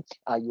 okay?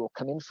 You will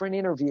come in for an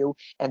interview,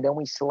 and then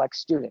we select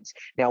students.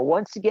 Now,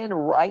 once again,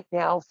 right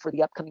now for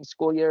the upcoming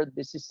school year,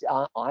 this is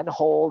on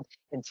hold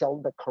until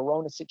the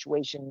Corona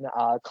situation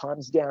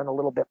calms down a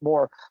little bit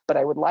more. But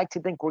I would like to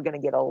think we're going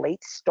to get a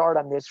late start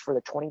on this for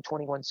the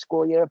 2021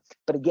 school year.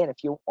 But again,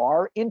 if you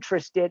are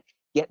interested,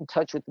 get in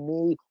touch with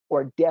me,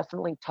 or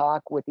definitely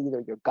talk with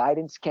either your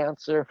guidance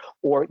counselor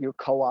or your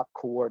co-op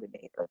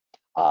coordinator.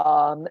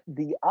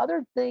 The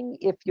other thing,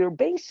 if you're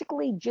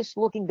basically just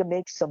looking to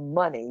make some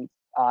money,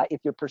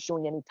 if you're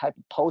pursuing any type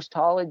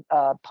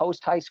of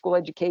post-high school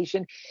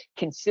education,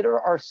 consider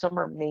our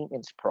summer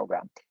maintenance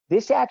program.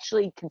 This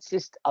actually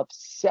consists of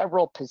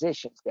several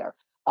positions there.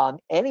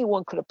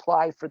 Anyone could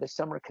apply for the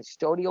summer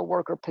custodial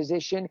worker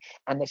position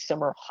and the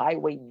summer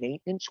highway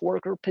maintenance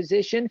worker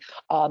position.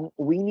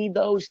 We need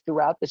those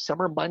throughout the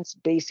summer months,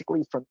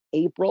 basically from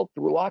April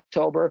through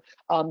October.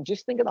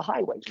 Just think of the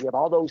highways. We have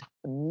all those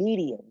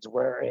medians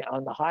where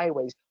on the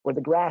highways where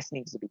the grass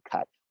needs to be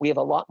cut. We have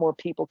a lot more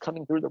people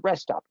coming through the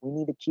rest stop. We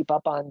need to keep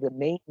up on the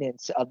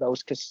maintenance of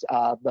those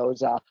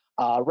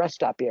rest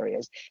stop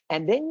areas.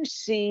 And then you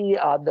see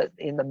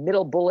in the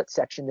middle bullet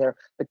section there,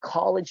 the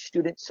college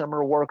student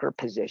summer worker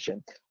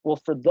position.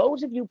 Well, for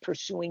those of you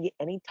pursuing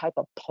any type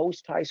of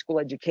post-high school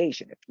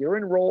education, if you're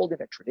enrolled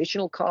in a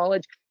traditional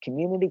college,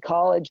 community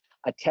college,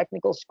 a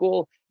technical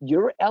school,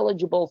 you're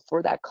eligible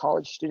for that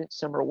college student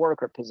summer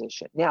worker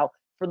position. Now,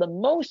 for the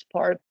most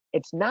part,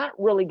 it's not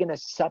really going to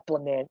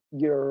supplement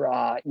your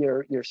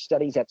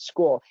studies at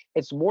school.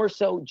 It's more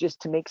so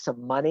just to make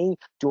some money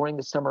during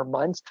the summer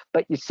months.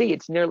 But you see,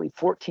 it's nearly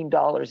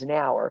 $14 an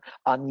hour.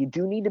 You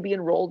do need to be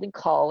enrolled in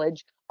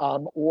college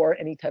or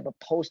any type of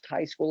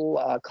post-high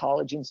school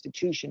college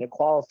institution to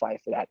qualify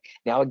for that.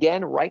 Now,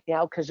 again, right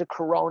now, because of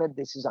Corona,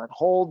 this is on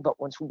hold. But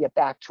once we get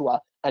back to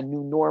a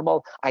new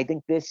normal, I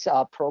think this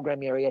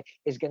program area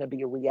is going to be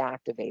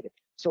reactivated.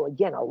 So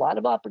again, a lot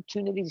of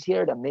opportunities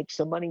here to make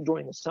some money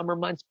during the summer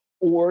months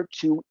or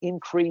to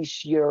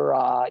increase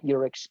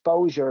your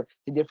exposure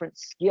to different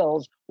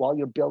skills while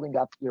you're building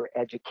up your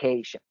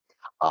education.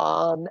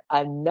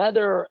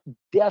 Another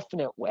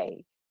definite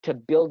way to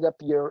build up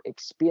your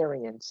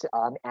experience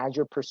as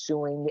you're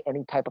pursuing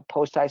any type of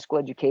post-high school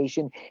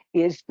education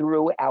is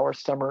through our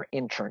summer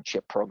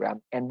internship program.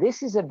 And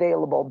this is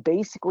available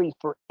basically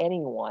for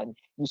anyone.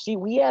 You see,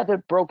 we have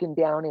it broken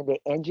down into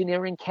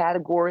engineering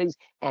categories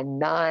and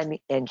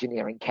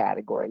non-engineering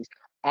categories.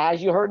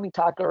 As you heard me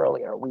talk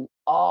earlier, we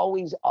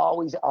always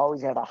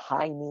have a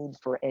high need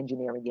for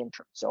engineering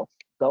interns. So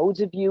those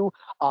of you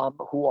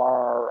who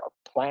are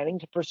planning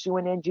to pursue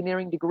an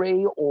engineering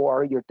degree,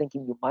 or you're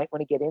thinking you might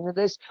want to get into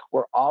this,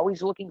 we're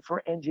always looking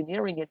for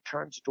engineering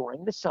interns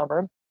during the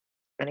summer.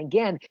 And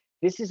again,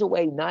 this is a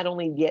way not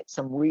only to get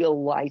some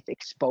real life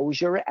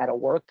exposure at a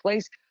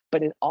workplace,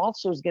 but it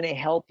also is going to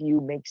help you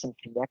make some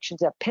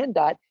connections at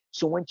PennDOT.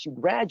 So once you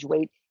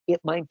graduate, it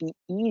might be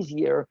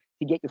easier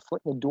to get your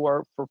foot in the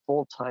door for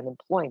full-time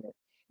employment.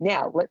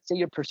 Now, let's say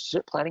you're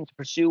planning to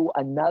pursue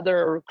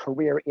another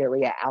career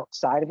area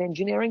outside of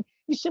engineering.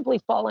 You simply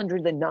fall under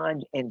the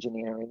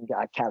non-engineering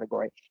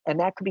category. And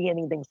that could be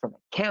anything from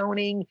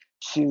accounting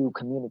to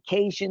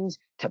communications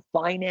to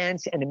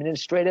finance and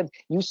administrative.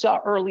 You saw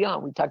early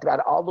on, we talked about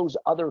all those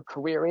other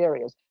career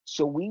areas.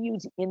 So we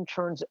use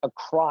interns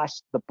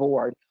across the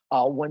board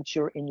once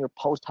you're in your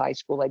post-high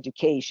school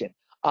education.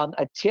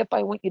 A tip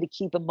I want you to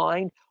keep in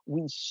mind,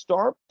 we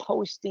start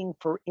posting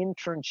for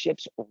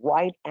internships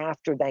right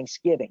after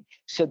Thanksgiving.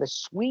 So the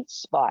sweet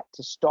spot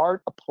to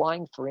start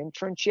applying for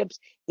internships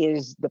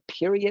is the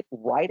period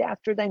right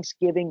after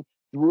Thanksgiving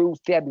through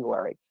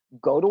February.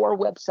 Go to our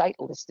website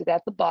listed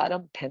at the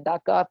bottom,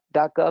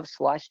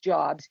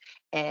 penn.gov/jobs,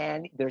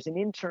 and there's an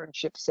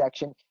internship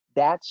section.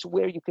 That's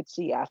where you could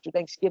see after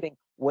Thanksgiving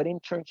what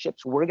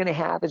internships we're going to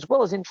have, as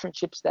well as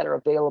internships that are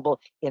available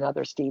in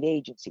other state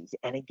agencies.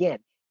 And again,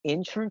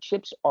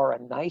 internships are a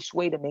nice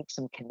way to make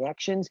some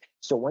connections.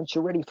 So once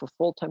you're ready for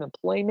full-time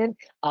employment,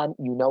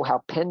 you know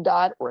how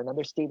PennDOT or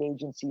another state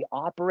agency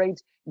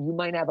operates. You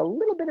might have a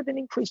little bit of an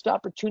increased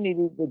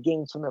opportunity to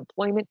gain some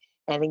employment.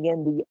 And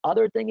again, the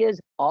other thing is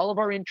all of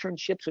our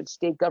internships with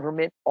state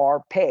government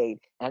are paid.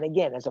 And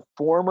again, as a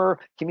former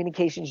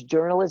communications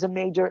journalism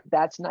major,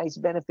 that's a nice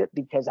benefit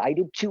because I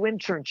did 2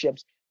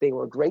 internships. They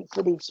were great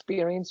for the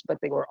experience,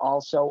 but they were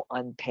also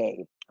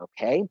unpaid.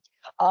 Okay.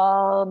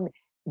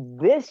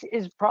 This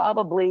is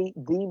probably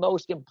the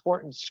most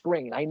important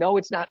screen. I know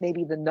it's not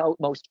maybe the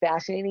most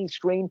fascinating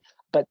screen,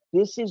 but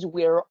this is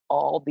where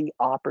all the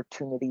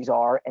opportunities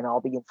are and all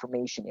the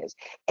information is.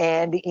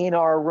 And in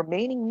our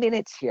remaining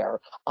minutes here,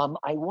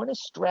 I want to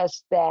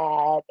stress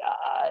that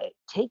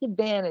take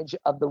advantage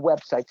of the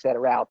websites that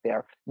are out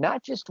there,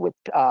 not just with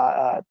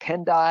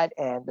PennDOT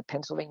and the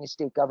Pennsylvania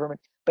state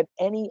government, but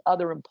any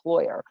other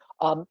employer.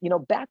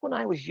 Back when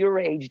I was your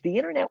age, the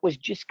internet was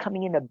just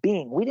coming into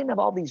being. We didn't have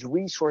all these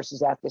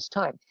resources at this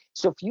time.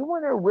 So if you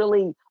want to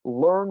really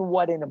learn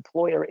what an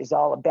employer is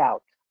all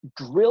about,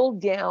 drill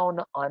down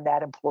on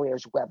that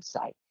employer's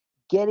website.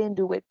 Get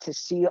into it to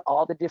see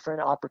all the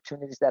different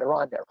opportunities that are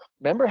on there.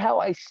 Remember how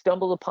I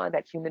stumbled upon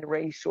that human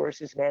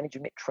resources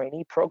management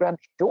trainee program?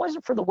 If it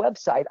wasn't for the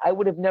website, I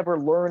would have never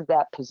learned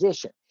that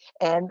position.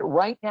 And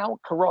right now,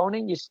 Corona,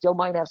 you still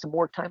might have some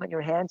more time on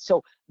your hands.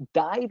 So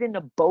dive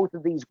into both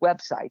of these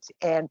websites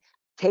and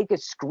take a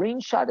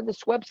screenshot of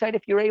this website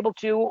if you're able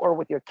to, or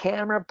with your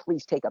camera,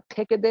 please take a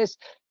pic of this.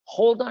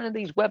 Hold on to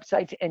these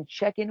websites and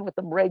check in with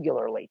them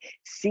regularly.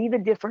 See the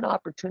different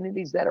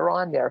opportunities that are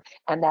on there.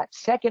 And that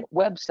second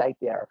website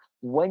there,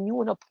 when you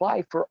want to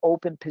apply for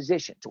open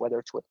positions, whether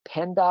it's with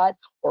PennDOT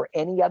or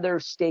any other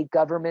state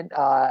government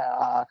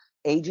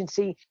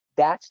agency,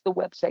 that's the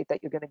website that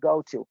you're going to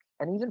go to.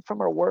 And even from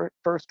our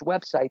first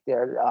website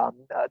there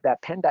that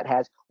PennDOT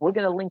has, we're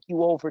going to link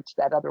you over to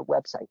that other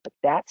website. But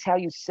that's how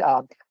you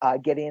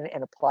get in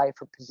and apply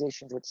for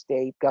positions with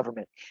state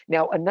government.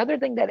 Now, another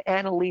thing that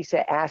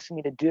Annalisa asked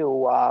me to do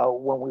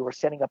when we were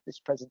setting up this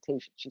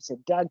presentation, she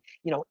said, Doug,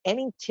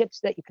 any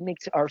tips that you can make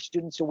our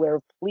students aware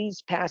of,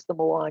 please pass them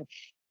along.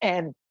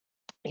 And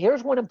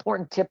here's one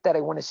important tip that I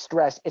want to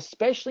stress,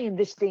 especially in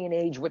this day and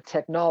age with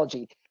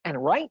technology.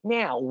 And right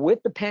now,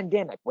 with the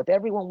pandemic, with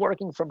everyone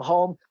working from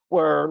home,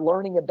 we're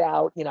learning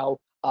about,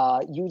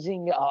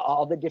 using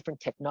all the different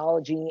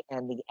technology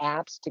and the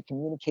apps to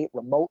communicate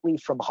remotely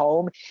from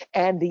home.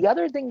 And the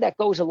other thing that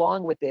goes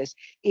along with this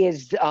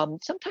is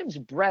sometimes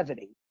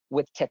brevity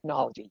with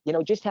technology,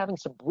 just having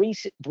some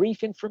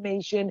brief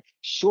information,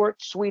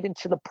 short, sweet, and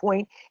to the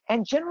point.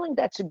 And generally,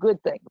 that's a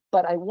good thing.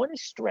 But I want to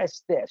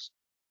stress this.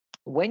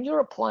 When you're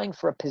applying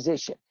for a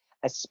position,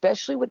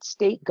 especially with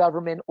state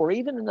government or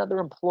even another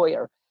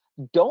employer,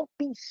 don't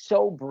be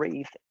so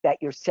brief that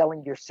you're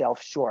selling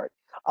yourself short.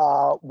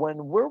 When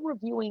we're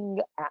reviewing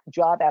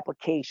job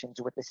applications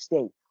with the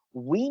state,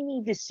 we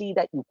need to see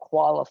that you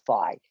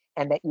qualify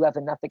and that you have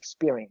enough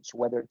experience,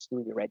 whether it's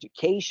through your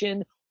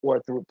education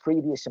or through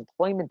previous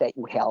employment that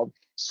you held.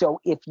 So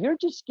if you're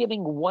just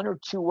giving 1 or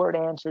 2 word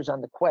answers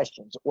on the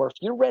questions, or if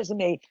your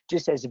resume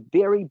just has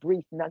very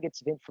brief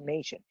nuggets of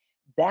information,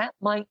 that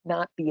might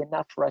not be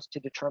enough for us to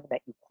determine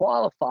that you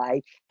qualify.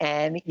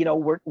 And,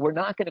 we're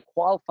not going to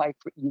qualify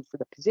for you for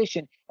the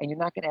position, and you're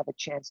not going to have a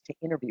chance to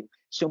interview.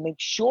 So make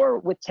sure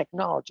with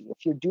technology,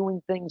 if you're doing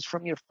things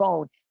from your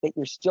phone, that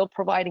you're still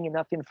providing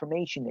enough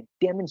information to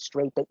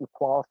demonstrate that you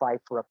qualify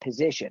for a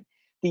position.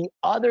 The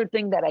other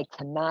thing that I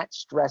cannot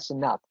stress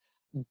enough,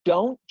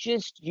 don't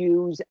just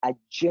use a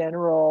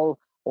general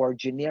or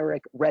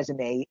generic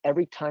resume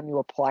every time you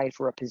apply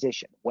for a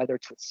position, whether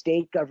it's with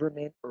state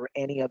government or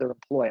any other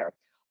employer.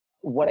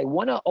 What I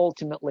want to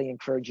ultimately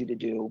encourage you to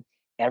do,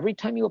 every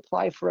time you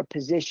apply for a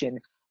position,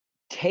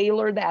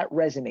 tailor that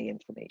resume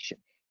information.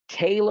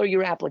 Tailor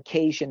your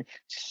application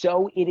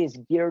so it is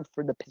geared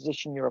for the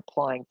position you're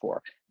applying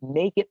for.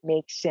 Make it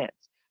make sense.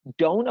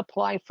 Don't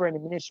apply for an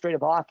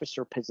administrative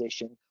officer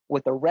position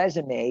with a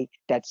resume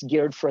that's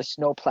geared for a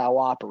snowplow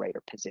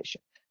operator position.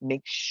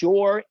 Make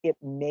sure it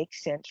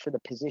makes sense for the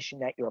position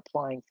that you're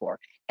applying for.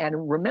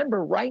 And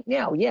remember, right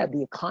now,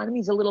 the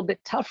economy's a little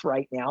bit tough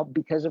right now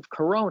because of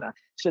Corona.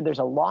 So there's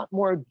a lot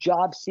more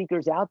job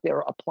seekers out there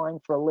applying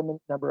for a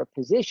limited number of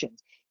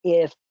positions.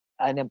 If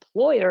an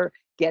employer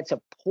gets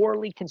a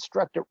poorly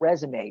constructed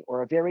resume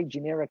or a very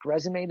generic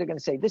resume, they're going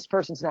to say, this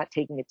person's not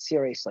taking it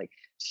seriously.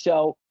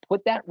 So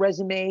put that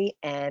resume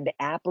and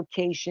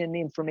application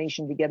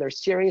information together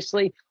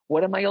seriously.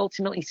 What am I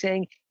ultimately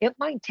saying? It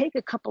might take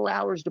a couple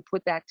hours to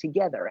put that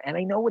together. And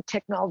I know with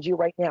technology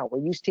right now, we're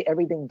used to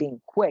everything being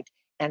quick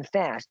and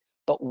fast.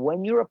 But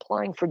when you're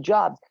applying for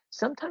jobs,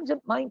 sometimes it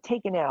might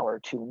take an hour or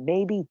 2,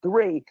 maybe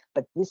 3,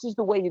 but this is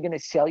the way you're going to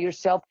sell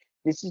yourself.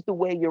 This is the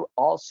way you're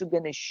also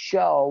going to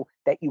show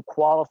that you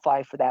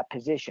qualify for that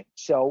position.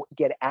 So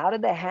get out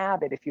of the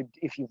habit,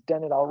 if you've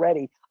done it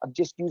already, of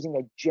just using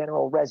a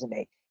general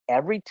resume.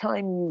 Every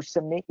time you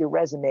submit your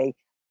resume,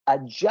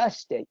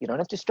 adjust it. You don't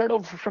have to start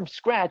over from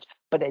scratch,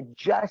 but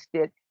adjust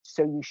it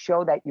so you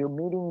show that you're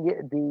meeting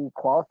the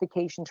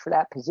qualifications for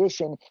that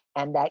position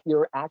and that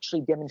you're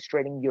actually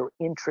demonstrating your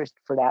interest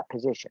for that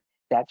position.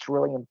 That's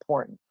really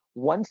important.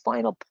 One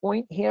final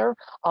point here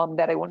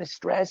that I want to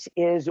stress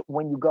is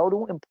when you go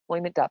to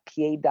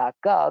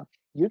employment.pa.gov,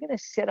 you're going to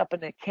set up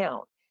an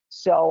account.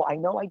 So I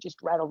know I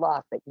just rattled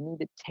off that you need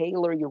to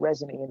tailor your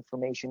resume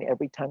information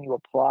every time you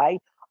apply.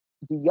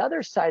 The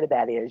other side of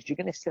that is you're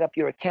going to set up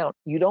your account.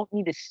 You don't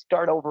need to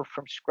start over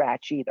from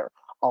scratch either.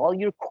 All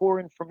your core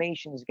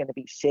information is going to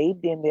be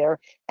saved in there.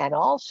 And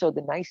also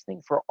the nice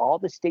thing for all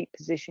the state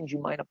positions you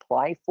might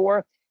apply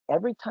for,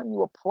 every time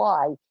you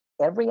apply,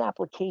 every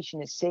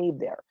application is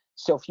saved there.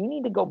 So if you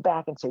need to go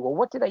back and say, well,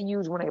 what did I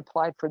use when I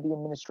applied for the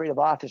administrative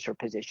officer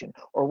position?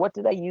 Or what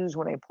did I use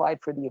when I applied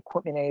for the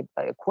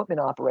equipment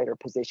operator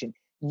position?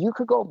 You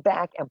could go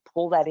back and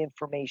pull that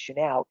information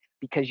out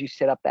because you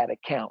set up that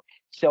account.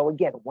 So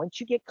again, once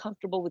you get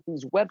comfortable with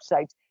these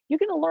websites, you're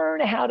going to learn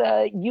how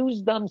to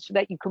use them so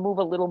that you can move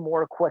a little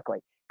more quickly.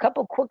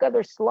 Couple quick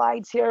other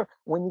slides here.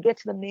 When you get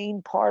to the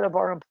main part of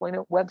our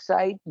employment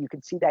website, you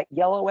can see that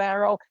yellow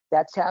arrow.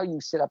 That's how you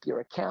set up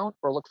your account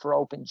or look for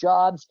open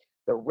jobs.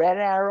 The red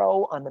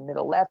arrow on the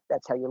middle left,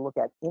 that's how you look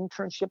at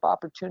internship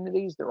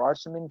opportunities. There are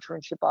some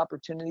internship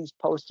opportunities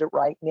posted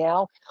right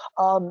now.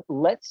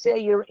 Let's say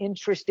you're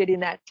interested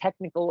in that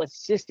technical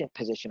assistant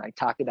position I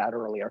talked about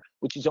earlier,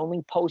 which is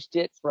only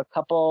posted for a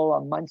couple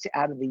of months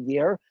out of the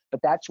year.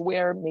 But that's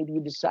where maybe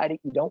you decided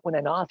you don't want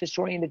an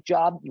office-oriented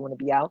job. You want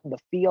to be out in the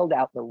field,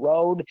 out in the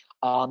road,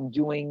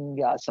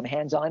 doing some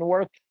hands-on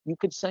work. You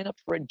could sign up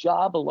for a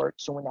job alert.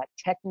 So when that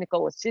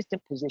technical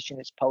assistant position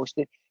is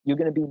posted, you're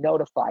going to be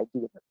notified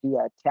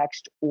via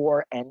text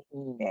or an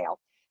email.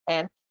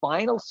 And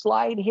final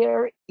slide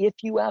here, if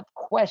you have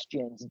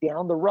questions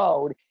down the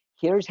road,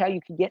 here's how you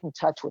can get in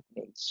touch with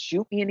me.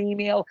 Shoot me an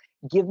email,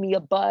 give me a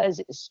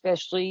buzz,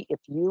 especially if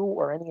you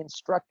or any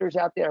instructors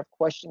out there have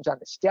questions on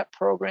the STEP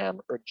program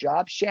or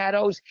job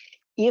shadows.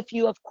 If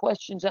you have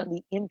questions on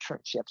the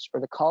internships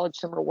or the college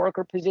summer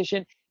worker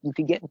position, you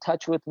can get in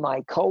touch with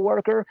my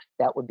coworker.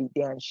 That would be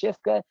Dan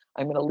Shifka.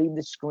 I'm going to leave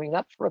the screen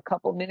up for a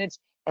couple minutes.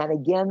 And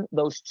again,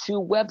 those two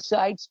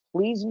websites,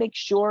 please make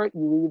sure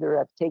you either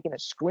have taken a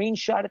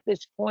screenshot at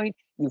this point,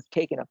 you've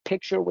taken a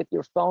picture with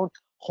your phone.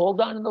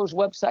 Hold on to those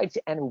websites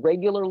and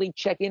regularly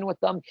check in with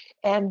them.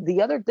 And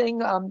the other thing,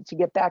 to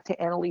get back to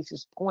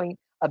Annalise's point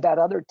about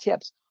other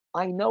tips,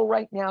 I know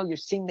right now you're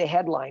seeing the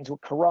headlines with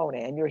Corona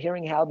and you're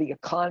hearing how the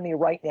economy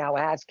right now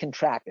has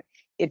contracted.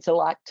 It's a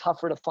lot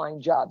tougher to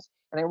find jobs.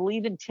 And I will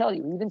even tell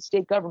you, even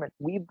state government,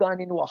 we've gone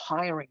into a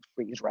hiring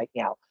freeze right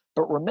now.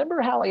 But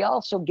remember how I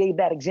also gave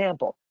that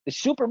example. The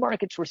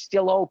supermarkets were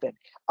still open.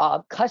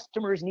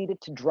 Customers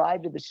needed to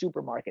drive to the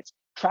supermarkets.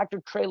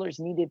 Tractor trailers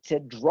needed to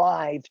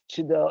drive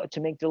to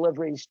make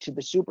deliveries to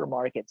the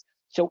supermarkets.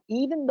 So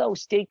even though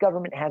state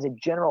government has a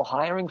general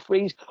hiring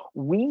freeze,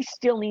 we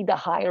still need to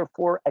hire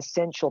for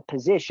essential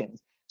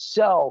positions.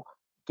 So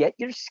get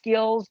your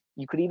skills.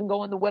 You could even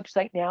go on the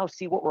website now,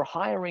 see what we're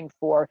hiring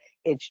for.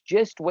 It's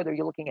just whether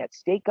you're looking at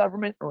state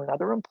government or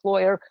another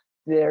employer,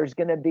 there's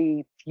going to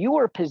be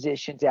fewer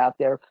positions out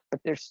there, but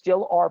there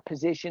still are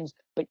positions,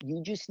 but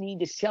you just need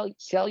to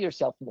sell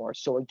yourself more.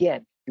 So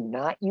again, do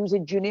not use a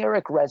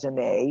generic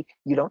resume.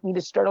 You don't need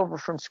to start over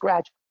from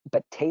scratch,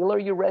 but tailor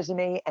your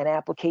resume and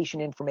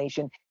application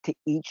information to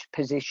each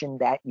position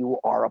that you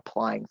are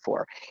applying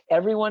for.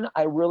 Everyone,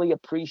 I really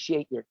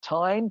appreciate your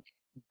time.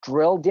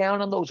 Drill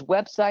down on those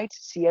websites,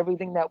 see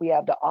everything that we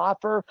have to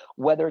offer,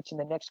 whether it's in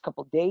the next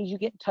couple of days you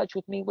get in touch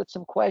with me with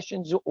some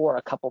questions, or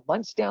a couple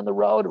months down the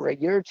road, or a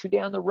year or two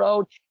down the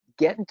road.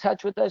 Get in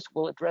touch with us.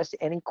 We'll address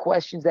any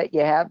questions that you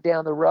have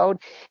down the road.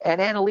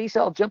 And Annalisa,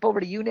 I'll jump over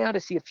to you now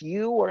to see if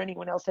you or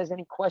anyone else has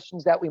any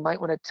questions that we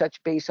might want to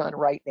touch base on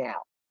right now.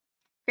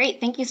 Great.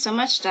 Thank you so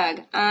much,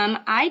 Doug.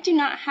 I do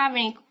not have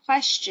any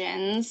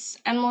questions.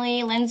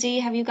 Emily, Lindsay,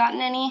 have you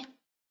gotten any?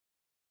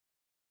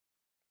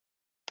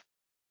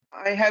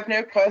 I have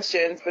no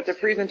questions, but the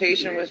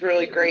presentation was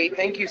really great.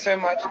 Thank you so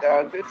much,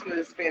 Doug. This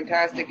was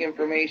fantastic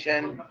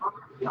information.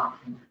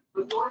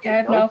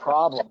 No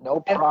problem.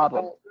 No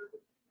problem. All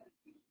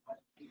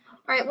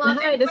right. Well,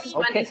 hi, this is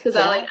Wendy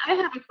Scazelli. I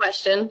have a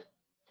question.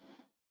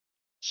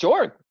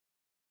 Sure.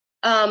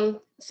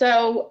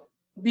 So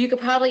you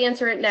could probably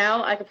answer it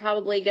now. I could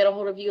probably get a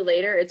hold of you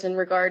later. It's in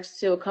regards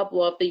to a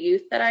couple of the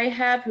youth that I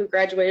have who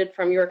graduated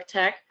from York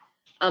Tech.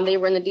 They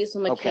were in the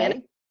diesel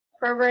mechanic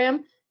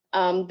program.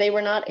 They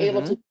were not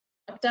able to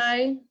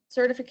die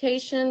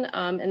certification,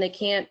 and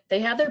they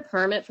have their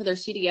permit for their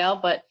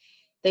CDL, but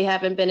they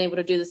haven't been able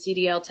to do the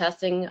CDL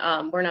testing.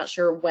 We're not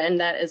sure when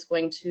that is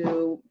going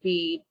to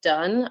be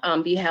done,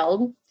 be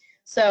held.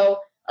 So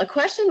a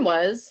question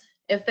was,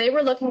 if they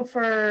were looking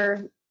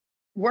for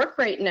work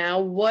right now,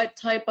 what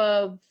type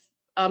of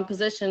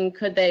position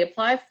could they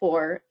apply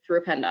for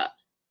through PennDOT?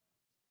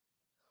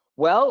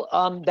 Well,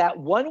 that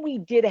one we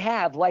did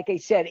have, like I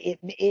said,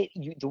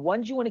 the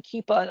ones you want to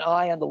keep an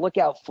eye on the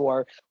lookout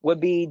for would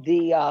be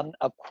the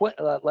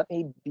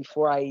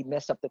before I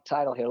mess up the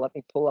title here, let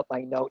me pull up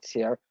my notes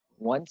here.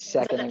 1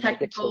 second, I'm going to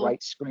get to the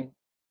right screen.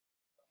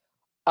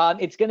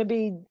 It's going to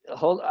be,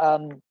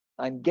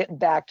 I'm getting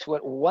back to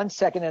it 1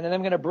 second, and then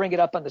I'm going to bring it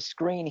up on the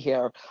screen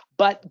here.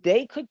 But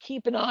they could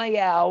keep an eye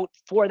out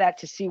for that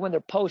to see when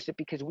they're posted,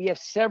 because we have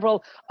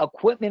several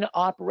equipment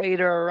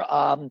operator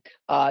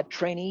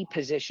trainee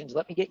positions.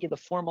 Let me get you the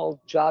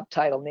formal job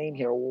title name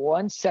here.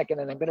 1 second,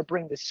 and I'm going to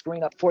bring the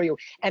screen up for you.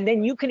 And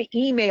then you can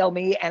email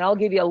me, and I'll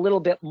give you a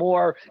little bit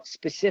more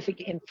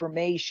specific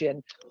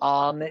information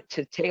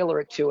to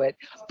tailor it to it.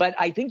 But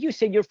I think you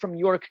said you're from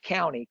York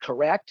County,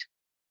 correct?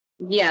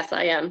 Yes,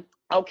 I am.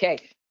 Okay.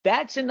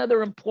 That's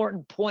another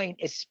important point,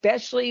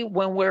 especially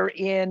when we're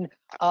in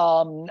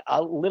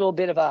a little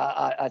bit of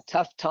a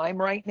tough time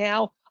right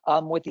now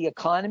with the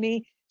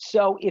economy.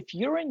 So if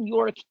you're in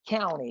York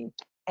County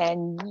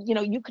and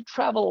you could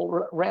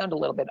travel around a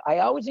little bit, I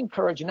always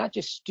encourage not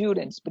just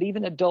students, but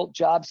even adult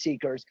job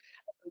seekers,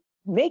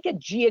 make a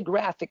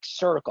geographic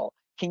circle.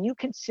 Can you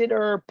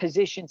consider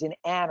positions in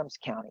Adams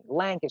County,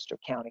 Lancaster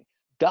County,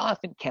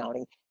 Dauphin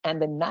County? And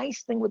the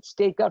nice thing with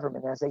state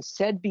government, as I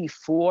said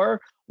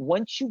before,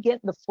 once you get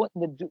your foot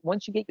in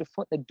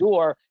the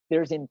door,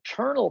 there's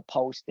internal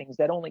postings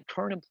that only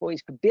current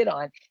employees could bid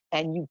on,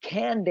 and you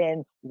can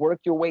then work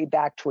your way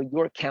back to a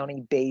York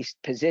County-based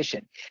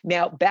position.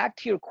 Now, back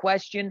to your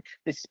question,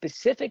 the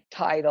specific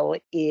title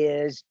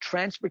is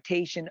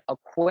Transportation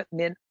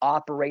Equipment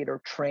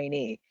Operator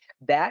Trainee.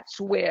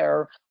 That's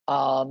where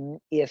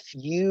if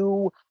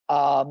you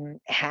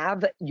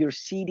have your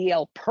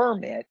CDL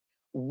permit,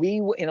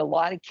 we, in a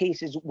lot of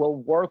cases, will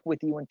work with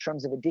you in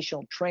terms of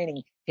additional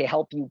training to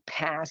help you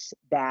pass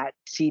that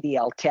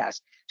CDL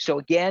test. So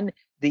again,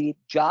 The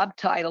job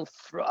title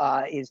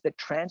is the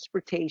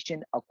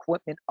Transportation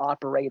Equipment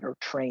Operator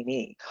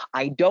Trainee.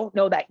 I don't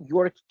know that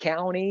York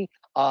County,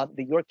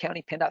 the York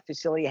County PennDOT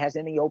facility has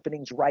any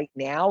openings right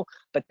now,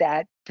 but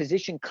that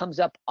position comes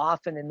up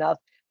often enough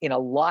in a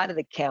lot of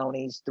the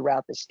counties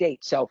throughout the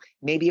state. So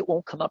maybe it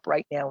won't come up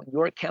right now in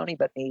York County,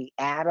 but maybe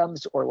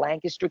Adams or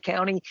Lancaster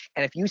County.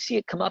 And if you see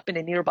it come up in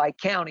a nearby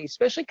county,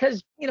 especially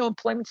because, you know,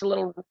 employment's a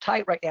little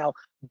tight right now,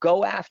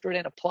 go after it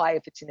and apply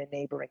if it's in a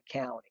neighboring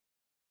county.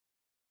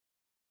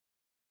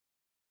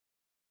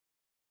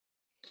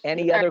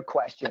 Any other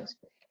questions?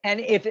 And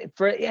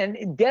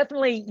and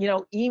definitely, you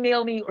know,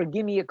 email me or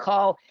give me a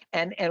call,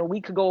 and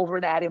we could go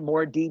over that in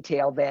more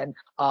detail then,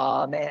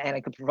 and I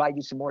could provide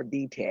you some more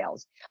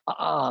details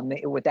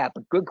with that.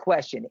 But good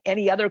question.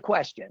 Any other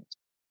questions?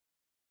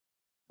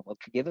 We'll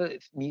give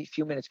me a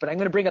few minutes, but I'm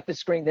going to bring up the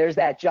screen. There's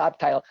that job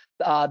title.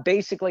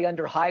 Basically,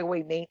 under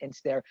highway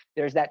maintenance,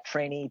 there's that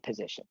trainee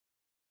position.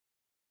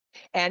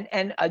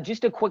 And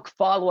just a quick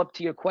follow-up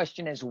to your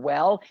question as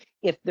well.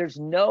 If there's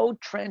no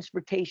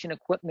transportation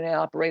equipment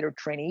operator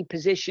trainee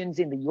positions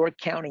in the York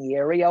County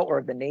area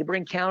or the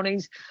neighboring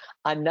counties,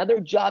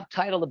 another job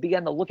title to be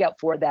on the lookout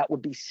for that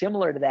would be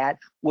similar to that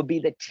would be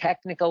the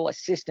technical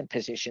assistant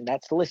position.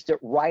 That's listed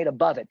right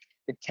above it.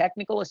 The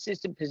technical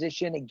assistant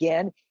position,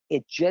 again,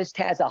 it just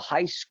has a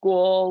high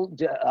school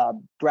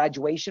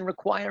graduation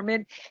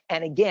requirement.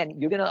 And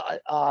again, you're going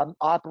to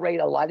operate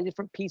a lot of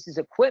different pieces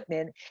of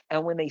equipment.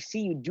 And when they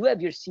see you do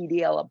have your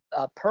CDL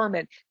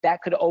permit,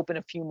 that could open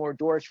a few more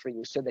doors for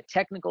you. So the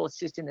technical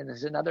assistant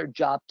is another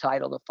job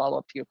title to follow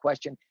up to your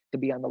question to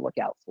be on the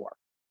lookout for.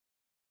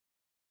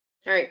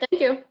 All right,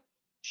 thank you.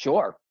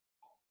 Sure.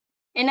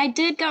 And I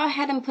did go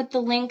ahead and put the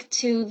link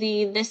to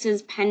the This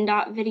is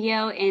PennDOT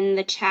video in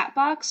the chat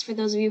box. For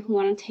those of you who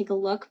want to take a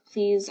look,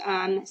 please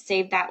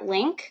save that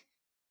link.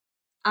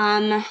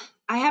 I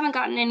haven't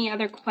gotten any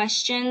other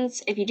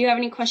questions. If you do have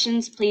any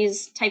questions,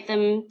 please type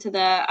them to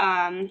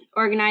the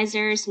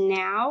organizers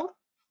now,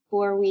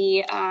 while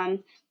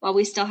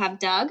we still have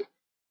Doug.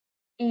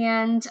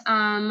 And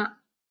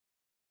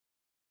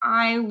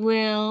I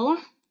will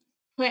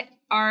put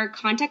our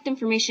contact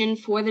information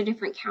for the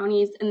different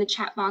counties in the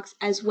chat box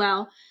as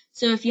well.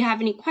 So if you have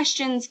any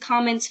questions,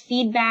 comments,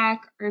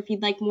 feedback, or if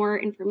you'd like more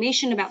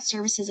information about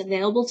services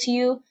available to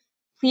you,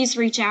 please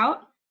reach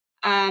out.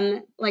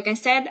 Like I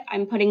said,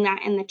 I'm putting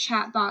that in the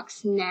chat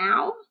box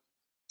now.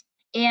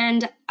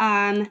 And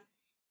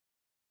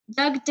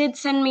Doug did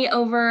send me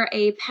over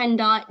a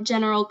PennDOT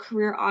General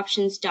Career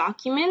Options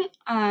document,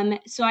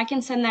 so I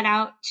can send that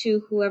out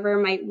to whoever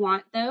might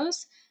want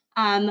those.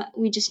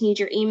 We just need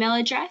your email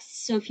address,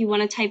 so if you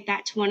want to type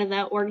that to one of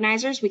the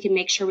organizers, we can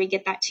make sure we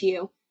get that to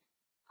you.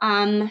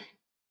 And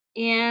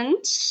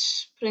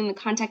putting the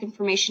contact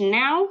information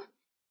now.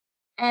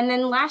 And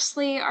then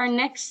lastly, our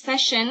next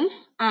session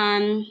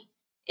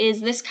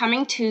is this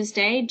coming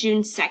Tuesday,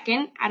 June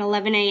 2nd at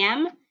 11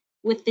 a.m.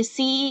 with the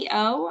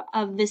CEO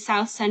of the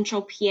South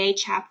Central PA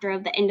chapter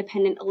of the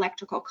Independent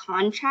Electrical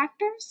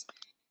Contractors.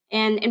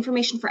 And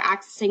information for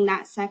accessing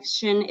that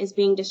section is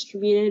being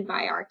distributed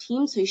by our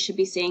team, so you should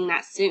be seeing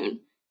that soon.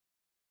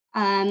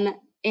 And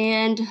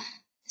I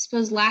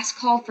suppose last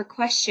call for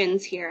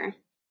questions here.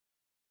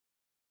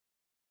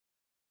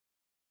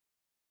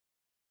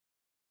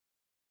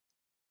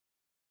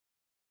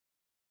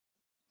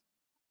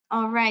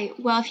 All right.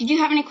 Well, if you do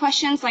have any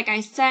questions, like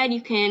I said,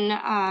 you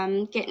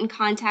can get in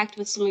contact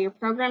with some of your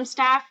program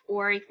staff,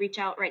 or you can reach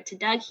out right to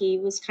Doug. He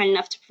was kind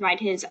enough to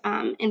provide his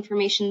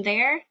information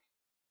there.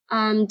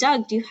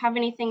 Doug, do you have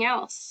anything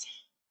else?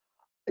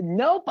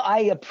 Nope, I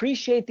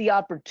appreciate the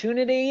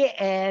opportunity.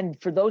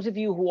 And for those of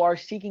you who are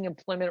seeking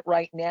employment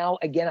right now,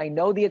 again, I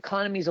know the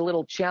economy is a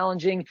little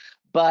challenging,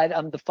 but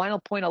the final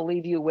point I'll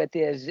leave you with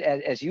is,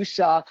 as you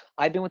saw,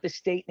 I've been with the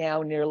state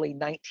now nearly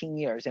 19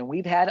 years, and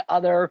we've had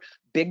other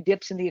big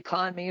dips in the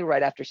economy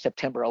right after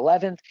September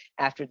 11th,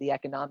 after the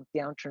economic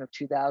downturn of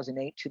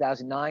 2008,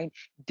 2009.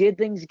 Did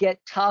things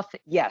get tough?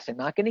 Yes, I'm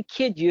not going to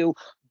kid you,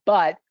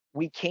 but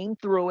we came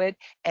through it.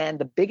 And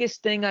the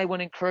biggest thing I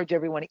want to encourage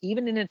everyone,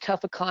 even in a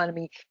tough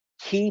economy,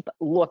 keep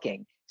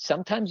looking.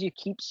 Sometimes you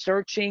keep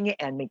searching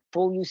and make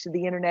full use of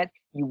the internet,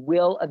 you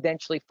will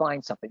eventually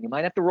find something. You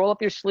might have to roll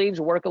up your sleeves,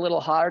 work a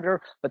little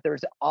harder, but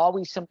there's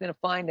always something to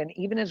find. And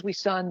even as we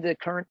saw in the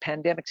current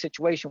pandemic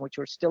situation, which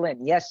we're still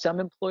in, yes,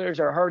 some employers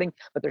are hurting,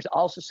 but there's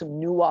also some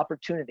new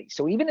opportunities.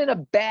 So even in a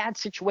bad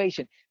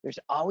situation, there's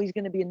always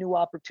going to be a new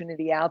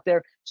opportunity out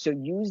there. So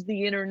use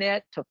the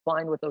internet to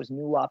find what those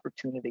new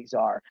opportunities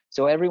are.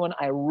 So everyone,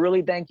 I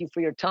really thank you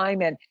for your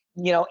time. And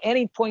you know,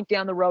 any point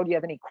down the road you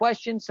have any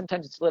questions,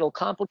 sometimes it's a little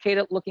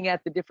complicated looking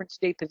at the different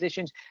state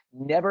positions,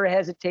 never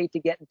hesitate to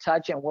get in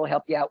touch and we'll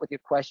help you out with your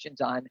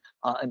questions on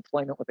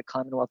employment with the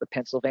Commonwealth of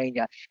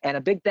Pennsylvania. And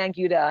a big thank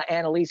you to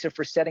Annalisa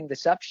for setting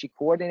this up. She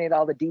coordinated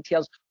all the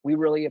details. We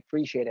really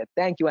appreciate it.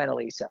 Thank you,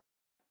 Annalisa.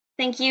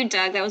 Thank you,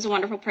 Doug. That was a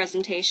wonderful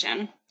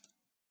presentation.